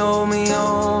 hold me, hold me,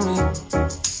 hold me,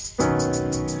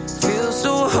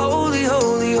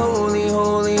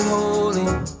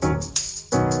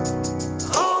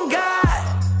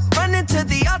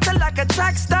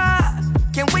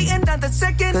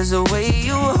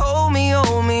 you hold me,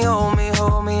 hold me, hold me,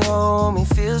 hold me, hold me,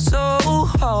 feel so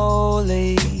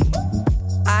holy.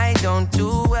 I don't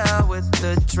do well with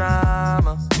the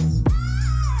drama.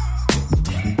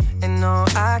 And no,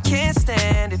 I can't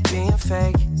stand it being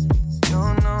fake.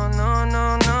 No, no, no,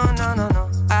 no, no, no, no, no.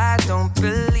 I don't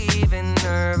believe in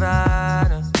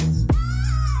Nirvana.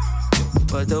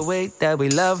 But the way that we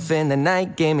love in the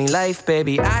night gave me life,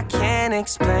 baby, I can't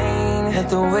explain. And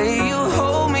the way you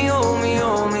hold me, hold me,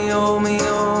 hold me, hold me,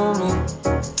 hold me,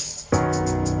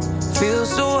 feel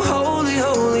so holy,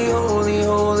 holy, holy,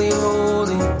 holy,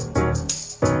 holy.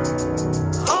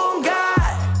 Oh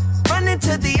God, running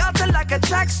to the altar like a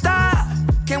track star.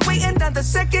 Can't wait another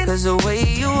second. Cause the way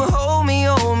you hold me,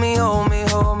 hold me, hold me,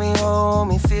 hold me, hold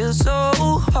me, feel so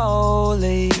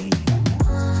holy.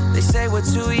 They say we're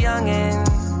too young and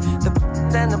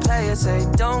then the players say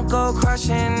don't go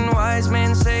crushing. Wise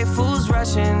men say fools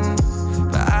rushing,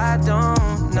 but I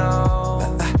don't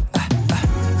know.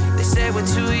 They say we're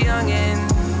too young and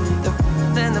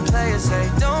then the players say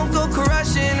don't go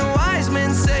crushing. Wise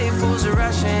men say fools are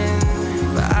rushing,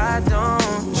 but I don't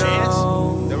know. Chance,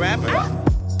 the rapper.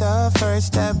 The first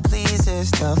step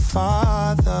pleases the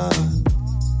Father.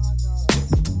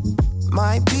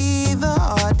 Might be the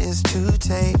hardest to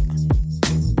take,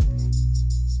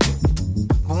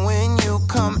 but when you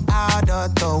come out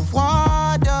of the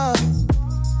water,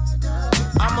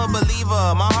 I'm a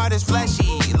believer, my heart is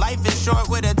fleshy. Life is short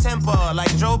with a temper,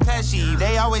 like Joe Pesci.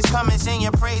 They always come and sing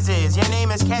your praises, your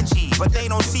name is catchy, but they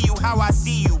don't see you how I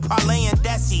see you. Parlay and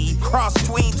Desi, cross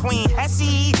tween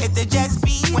Hesse. Hit the jet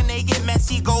speed, when they get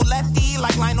messy, go lefty,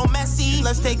 like Lionel Messi.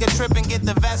 Let's take a trip and get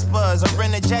the Vespas, or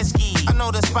rent a jet ski. I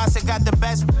know the spots that got the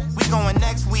best, we going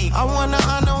next week. I wanna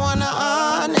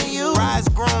honor you. Rise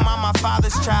groom, I'm my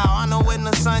father's child. I know when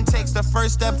the son takes the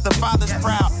first step, the father's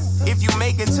proud. If you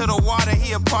make it to the water,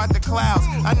 he'll part the clouds.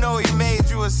 I know he made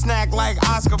you a snack like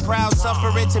Oscar Proud.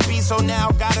 Suffer it to be, so now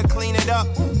gotta clean it up.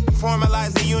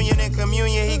 Formalize the union and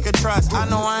communion he could trust. I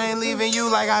know I ain't leaving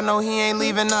you like I know he ain't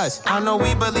leaving us. I know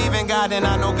we believe in God and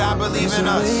I know God believes in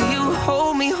us. You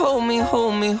hold me, hold me,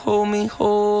 hold me, hold me,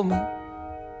 hold me.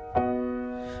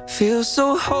 Feel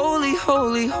so holy,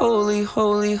 holy, holy,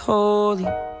 holy, holy.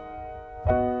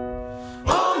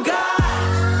 Oh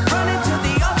God, running to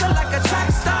the altar like a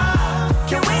track star.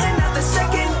 Can't wait another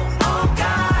second. Oh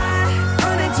God,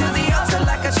 running to the altar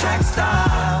like a track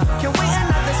star. Can't wait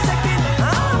another second.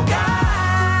 Oh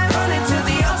God, running to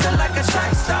the altar like a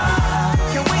track star.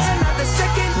 Can't wait another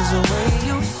second. 'Cause the way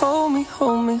you hold me,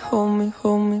 hold me, hold me,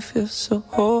 hold me, feel so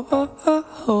holy.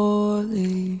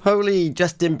 Holy,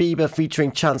 Justin Bieber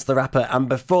featuring Chance the Rapper, and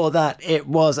before that it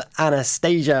was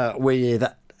Anastasia with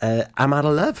I'm Out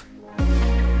of Love.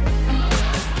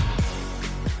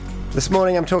 This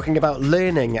morning I'm talking about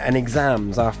learning and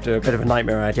exams after a bit of a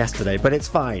nightmare I had yesterday, but it's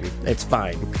fine, it's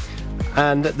fine.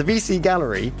 And the VC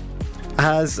Gallery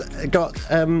has got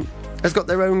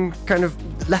their own kind of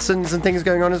lessons and things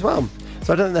going on as well.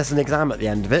 So I don't think there's an exam at the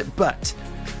end of it, but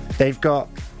they've got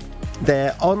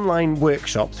their online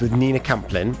workshops with Nina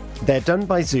Camplin. They're done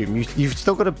by Zoom. You've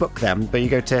still got to book them, but you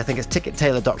go to, I think it's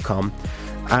tickettailor.com,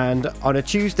 and on a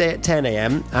Tuesday at 10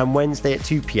 a.m. and Wednesday at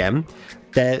 2 p.m,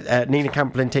 Nina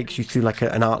Camplin takes you through like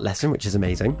an art lesson, which is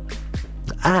amazing.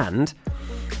 And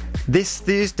this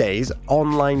Thursday's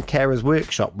online carers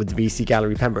workshop with the VC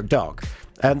Gallery Pembroke Dock,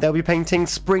 they'll be painting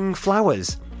spring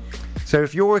flowers. So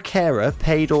if you're a carer,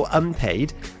 paid or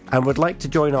unpaid, and would like to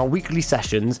join our weekly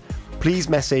sessions, please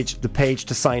message the page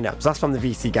to sign up. So that's from the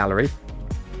VC Gallery.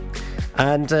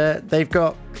 And they've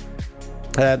got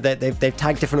they've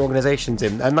tagged different organisations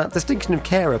in, and that distinction of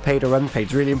carer, paid or unpaid,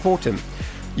 is really important.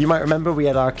 You might remember we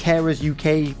had our Carers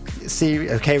UK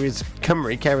series, Carers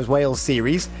Cymru, Carers Wales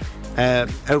series,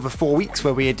 over 4 weeks,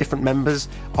 where we had different members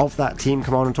of that team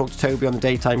come on and talk to Toby on the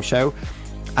daytime show.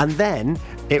 And then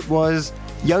it was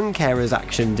Young Carers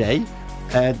Action Day,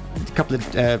 a couple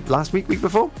of last week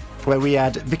before, where we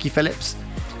had Vicky Phillips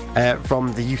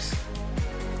from the youth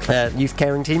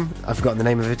caring team. I've forgotten the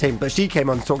name of her team, but she came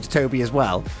on to talk to Toby as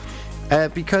well,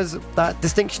 because that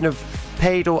distinction of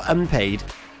paid or unpaid,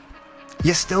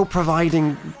 you're still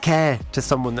providing care to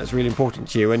someone that's really important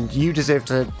to you, and you deserve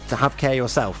to have care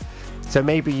yourself. So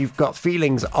maybe you've got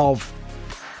feelings of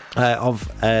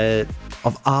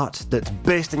art that's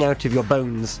bursting out of your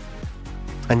bones,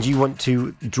 and you want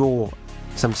to draw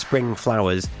some spring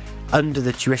flowers under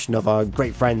the tuition of our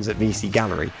great friends at VC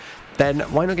Gallery, then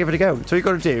why not give it a go? So all you've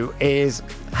got to do is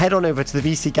head on over to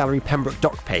the VC Gallery Pembroke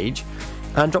Dock page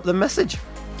and drop them a message.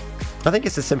 I think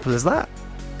it's as simple as that.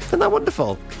 Isn't that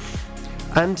wonderful?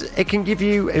 And it can give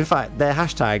you, in fact, their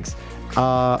hashtags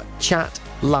are chat,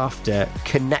 laughter,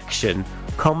 connection,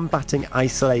 Combating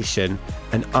Isolation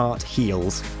and Art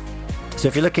Heals. So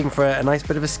if you're looking for a nice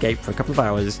bit of escape for a couple of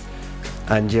hours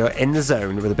and you're in the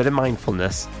zone with a bit of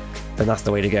mindfulness, then that's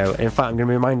the way to go. And in fact, I'm going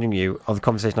to be reminding you of the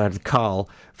conversation I had with Carl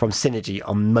from Synergy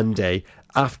on Monday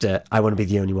after I Want to Be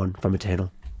the Only One from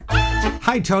Eternal.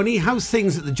 Hi Tony, how's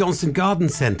things at the Johnston Garden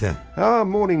Centre?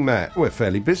 Morning Matt. We're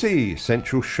fairly busy.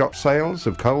 Central shop sales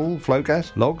of coal, flow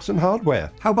gas, logs and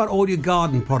hardware. How about all your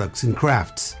garden products and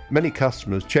crafts? Many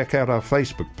customers check out our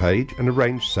Facebook page and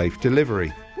arrange safe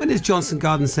delivery. When is Johnston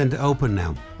Garden Centre open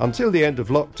now? Until the end of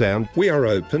lockdown, we are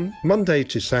open Monday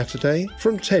to Saturday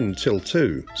from 10 till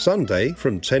 2, Sunday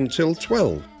from 10 till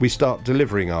 12. We start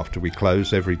delivering after we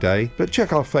close every day, but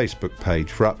check our Facebook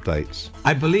page for updates.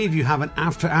 I believe you have an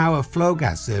after-hour flow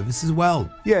gas service as well.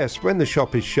 Yes, when the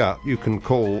shop is shut, you can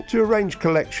call to arrange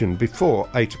collection before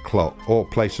 8 o'clock or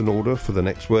place an order for the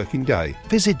next working day.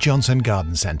 Visit Johnston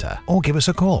Garden Centre or give us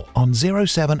a call on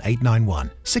 07891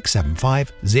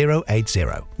 675 080.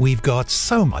 We've got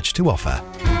so much to offer.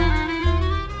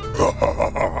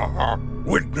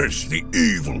 Witness the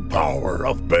evil power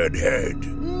of Bedhead.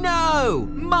 No!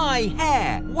 My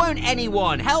hair! Won't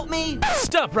anyone help me?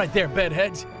 Stop right there,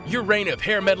 Bedheads. Your reign of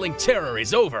hair-meddling terror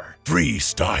is over.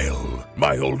 Freestyle,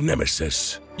 my old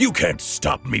nemesis. You can't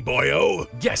stop me, boyo.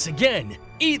 Guess again.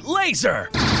 Eat laser!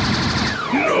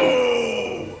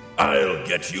 No! I'll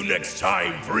get you next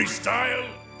time, Freestyle.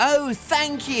 Oh,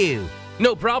 thank you.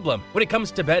 No problem. When it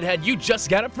comes to Bedhead, you just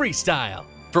gotta freestyle.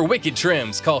 For wicked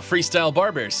trims, call Freestyle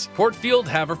Barbers, Portfield,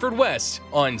 Haverfordwest,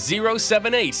 on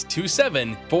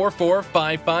 07827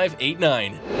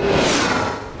 445589.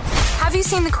 Have you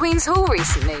seen the Queen's Hall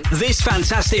recently? This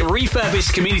fantastic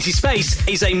refurbished community space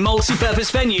is a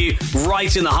multi-purpose venue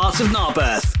right in the heart of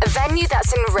Narberth. A venue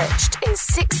that's enriched in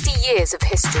 60 years of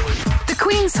history. The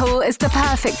Queen's Hall is the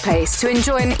perfect place to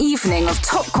enjoy an evening of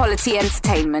top-quality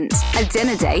entertainment, a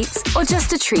dinner date, or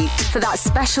just a treat for that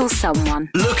special someone.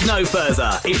 Look no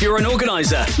further if you're an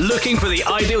organiser looking for the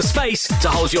ideal space to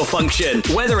hold your function,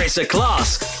 whether it's a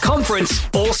class, conference,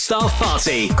 or staff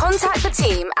party. Contact the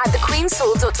team at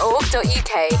thequeenshall.org.uk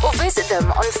or visit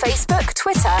them on Facebook,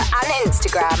 Twitter and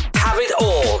Instagram. Have it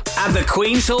all at the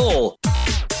Queen's Hall.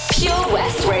 Pure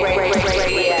West Radio.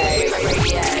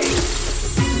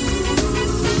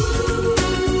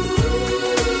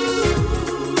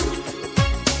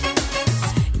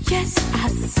 Yes, I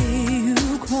see you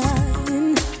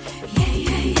crying.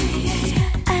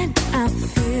 Yeah. And I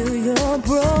feel your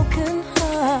broken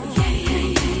heart.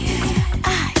 Yeah.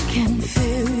 I can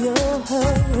feel your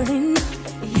hurting.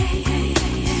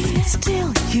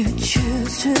 Still you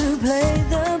choose to play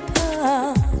the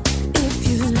part. If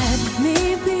you let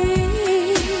me be,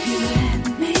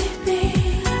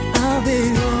 I'll be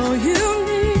all you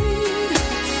need,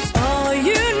 all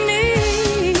you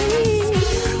need.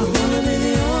 I wanna be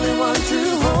the only one to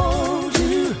hold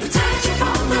you, touch you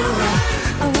from the right.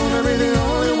 I wanna be the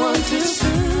only one to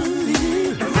soothe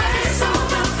you, erase all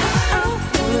the pain. I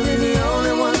wanna be the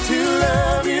only one to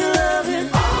love you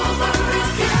over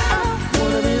again. I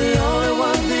wanna be the only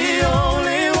one, the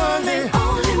only one, the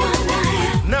only one I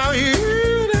am. Now you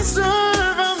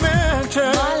deserve a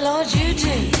mention. My Lord, you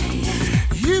do.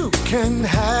 You can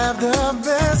have the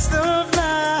best of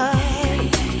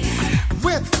life.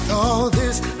 With all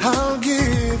this, I'll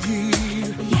give you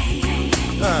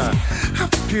a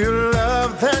pure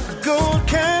love that gold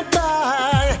can't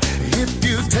buy. If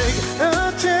you take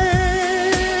a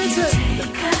chance,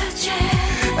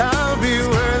 I'll be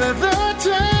worth the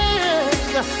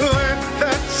chance, worth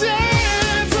the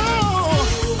chance.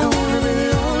 Oh, I wanna be the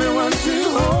only one to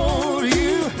hold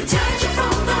you, touch you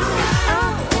from the right. I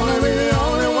wanna be the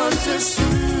only one to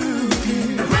soothe you,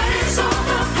 erase all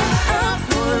the pain. I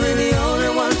wanna be the only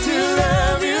one to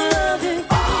love you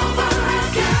over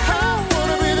again. I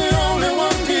wanna be the only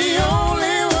one, the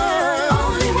only one,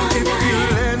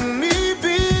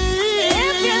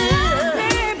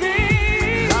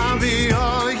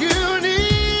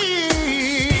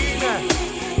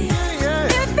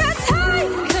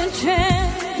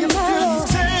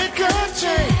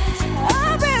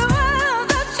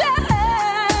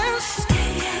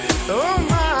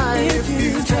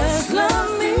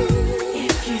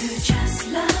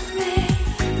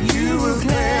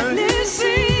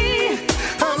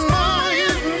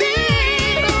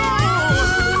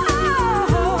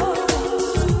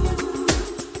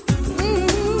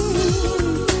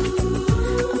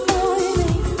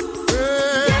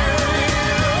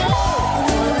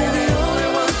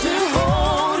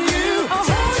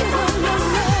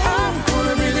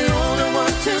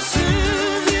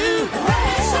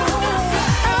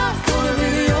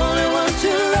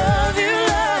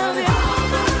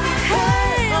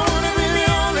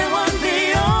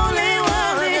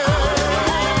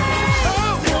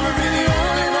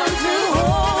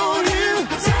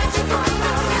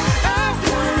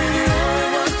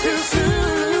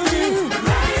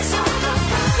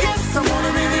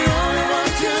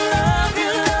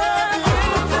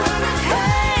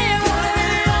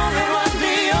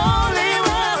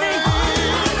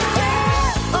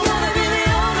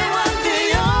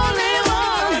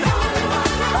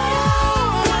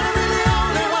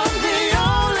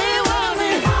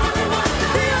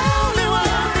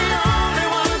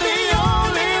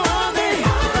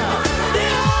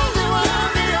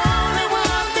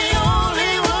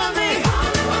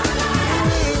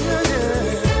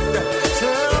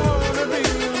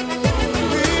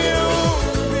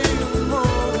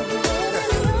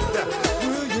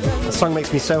 song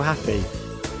makes me so happy.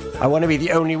 I Want to Be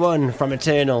the Only One from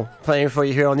Eternal, playing for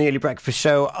you here on the Early Breakfast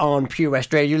Show on Pure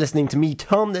West Radio. You're listening to me,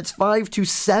 Tom. That's 5 to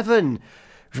 7,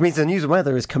 which means the news and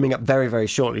weather is coming up very, very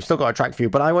shortly. We've still got a track for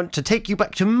you, but I want to take you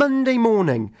back to Monday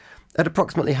morning at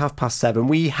approximately 7:30.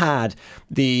 We had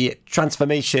the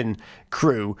transformation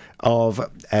crew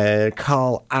of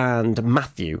Carl and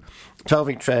Matthew,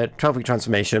 12-week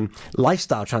transformation,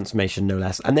 lifestyle transformation no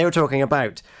less, and they were talking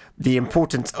about the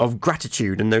importance of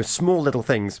gratitude and those small little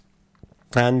things,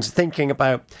 and thinking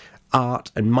about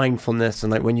art and mindfulness,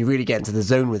 and like when you really get into the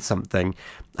zone with something,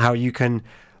 how you can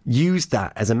use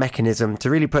that as a mechanism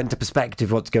to really put into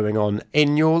perspective what's going on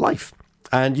in your life.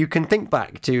 And you can think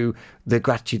back to the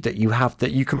gratitude that you have,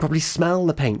 that you can probably smell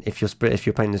the paint if you're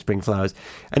painting the spring flowers.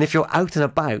 And if you're out and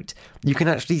about, you can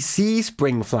actually see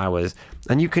spring flowers,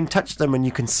 and you can touch them, and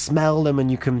you can smell them, and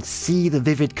you can see the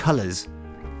vivid colours.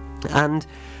 And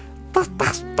that's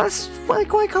why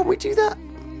can't we do that?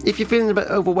 If you're feeling a bit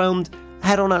overwhelmed,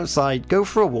 head on outside, go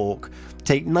for a walk,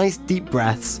 take nice deep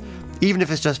breaths, even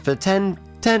if it's just for 10,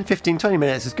 15, 20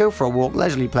 minutes, just go for a walk,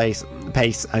 leisurely pace,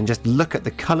 and just look at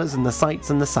the colours and the sights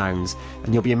and the sounds,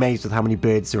 and you'll be amazed with how many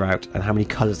birds are out and how many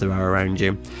colours there are around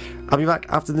you. I'll be back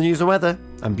after the news and weather.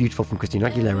 I'm Beautiful from Christina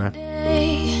Aguilera.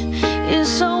 It's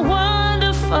so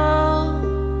wonderful,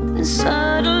 and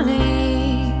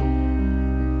suddenly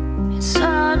it's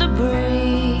hard to breathe.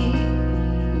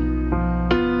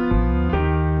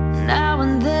 Now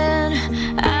and then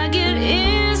I get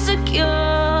insecure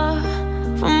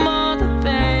from all the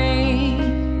pain.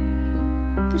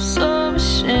 I'm so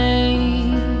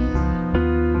ashamed.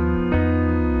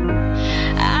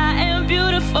 I am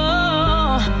beautiful,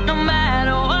 no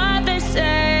matter what they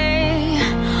say.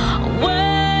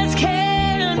 Words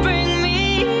can't bring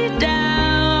me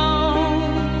down.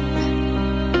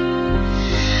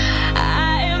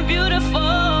 I am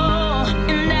beautiful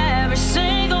in every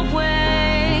single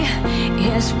way.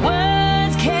 Yes,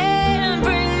 words can't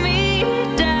bring me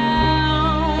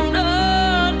down.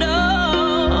 No,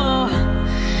 no.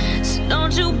 So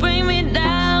don't you bring me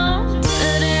down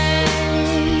today.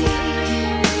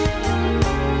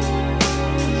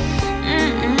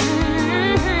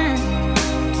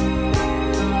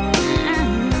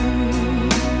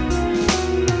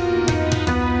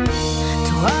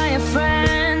 To all your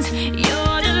friends,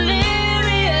 you're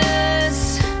delirious,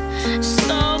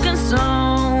 so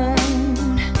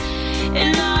consumed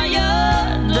in all your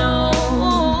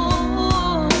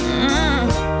doom.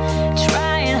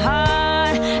 Trying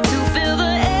hard to fill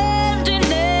the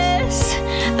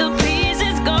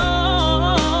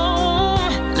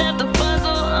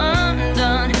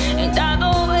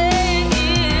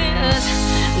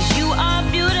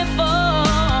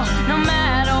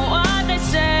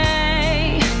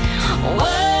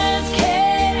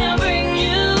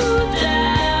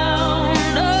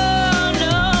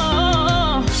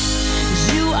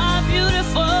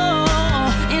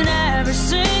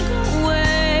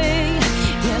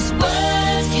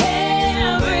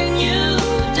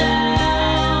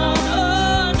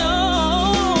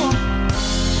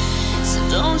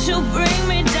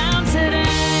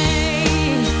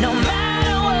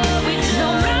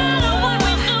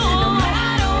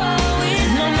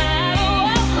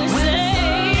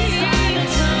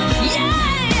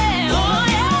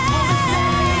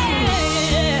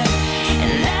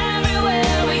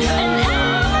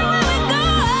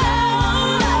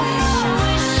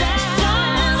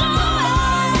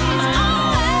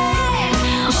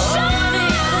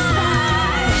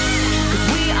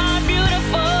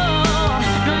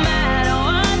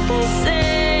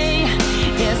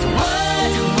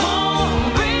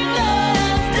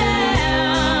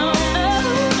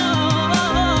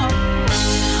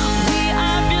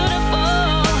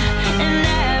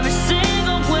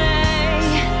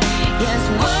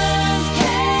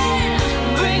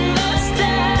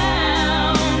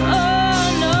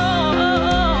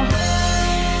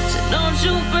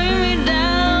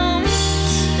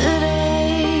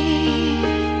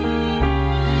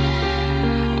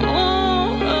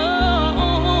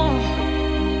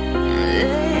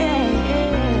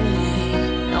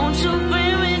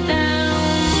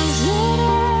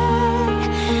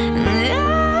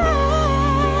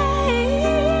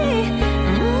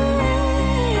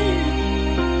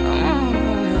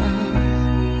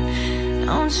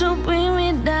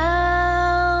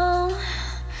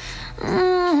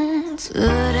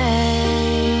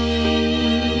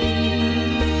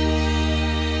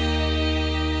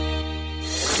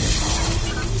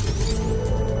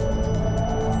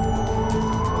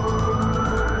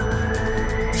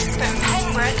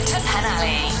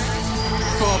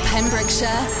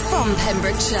Pembrokeshire, from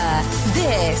Pembrokeshire.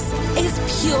 This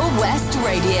is Pure West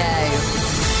Radio.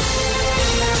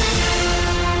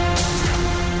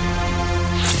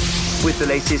 With the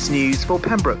latest news for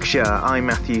Pembrokeshire, I'm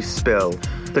Matthew Spill.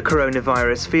 The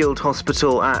coronavirus field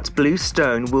hospital at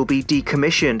Bluestone will be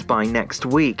decommissioned by next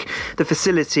week. The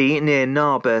facility near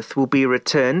Narberth will be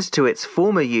returned to its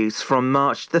former use from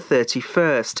March the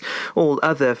 31st. All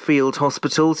other field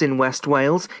hospitals in West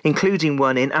Wales, including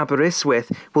one in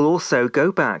Aberystwyth, will also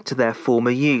go back to their former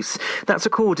use. That's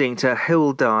according to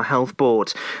Hywldar Health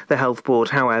Board. The Health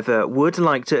Board, however, would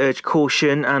like to urge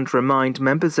caution and remind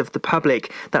members of the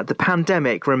public that the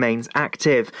pandemic remains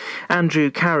active.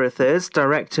 Andrew Carruthers,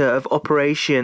 Director of Operations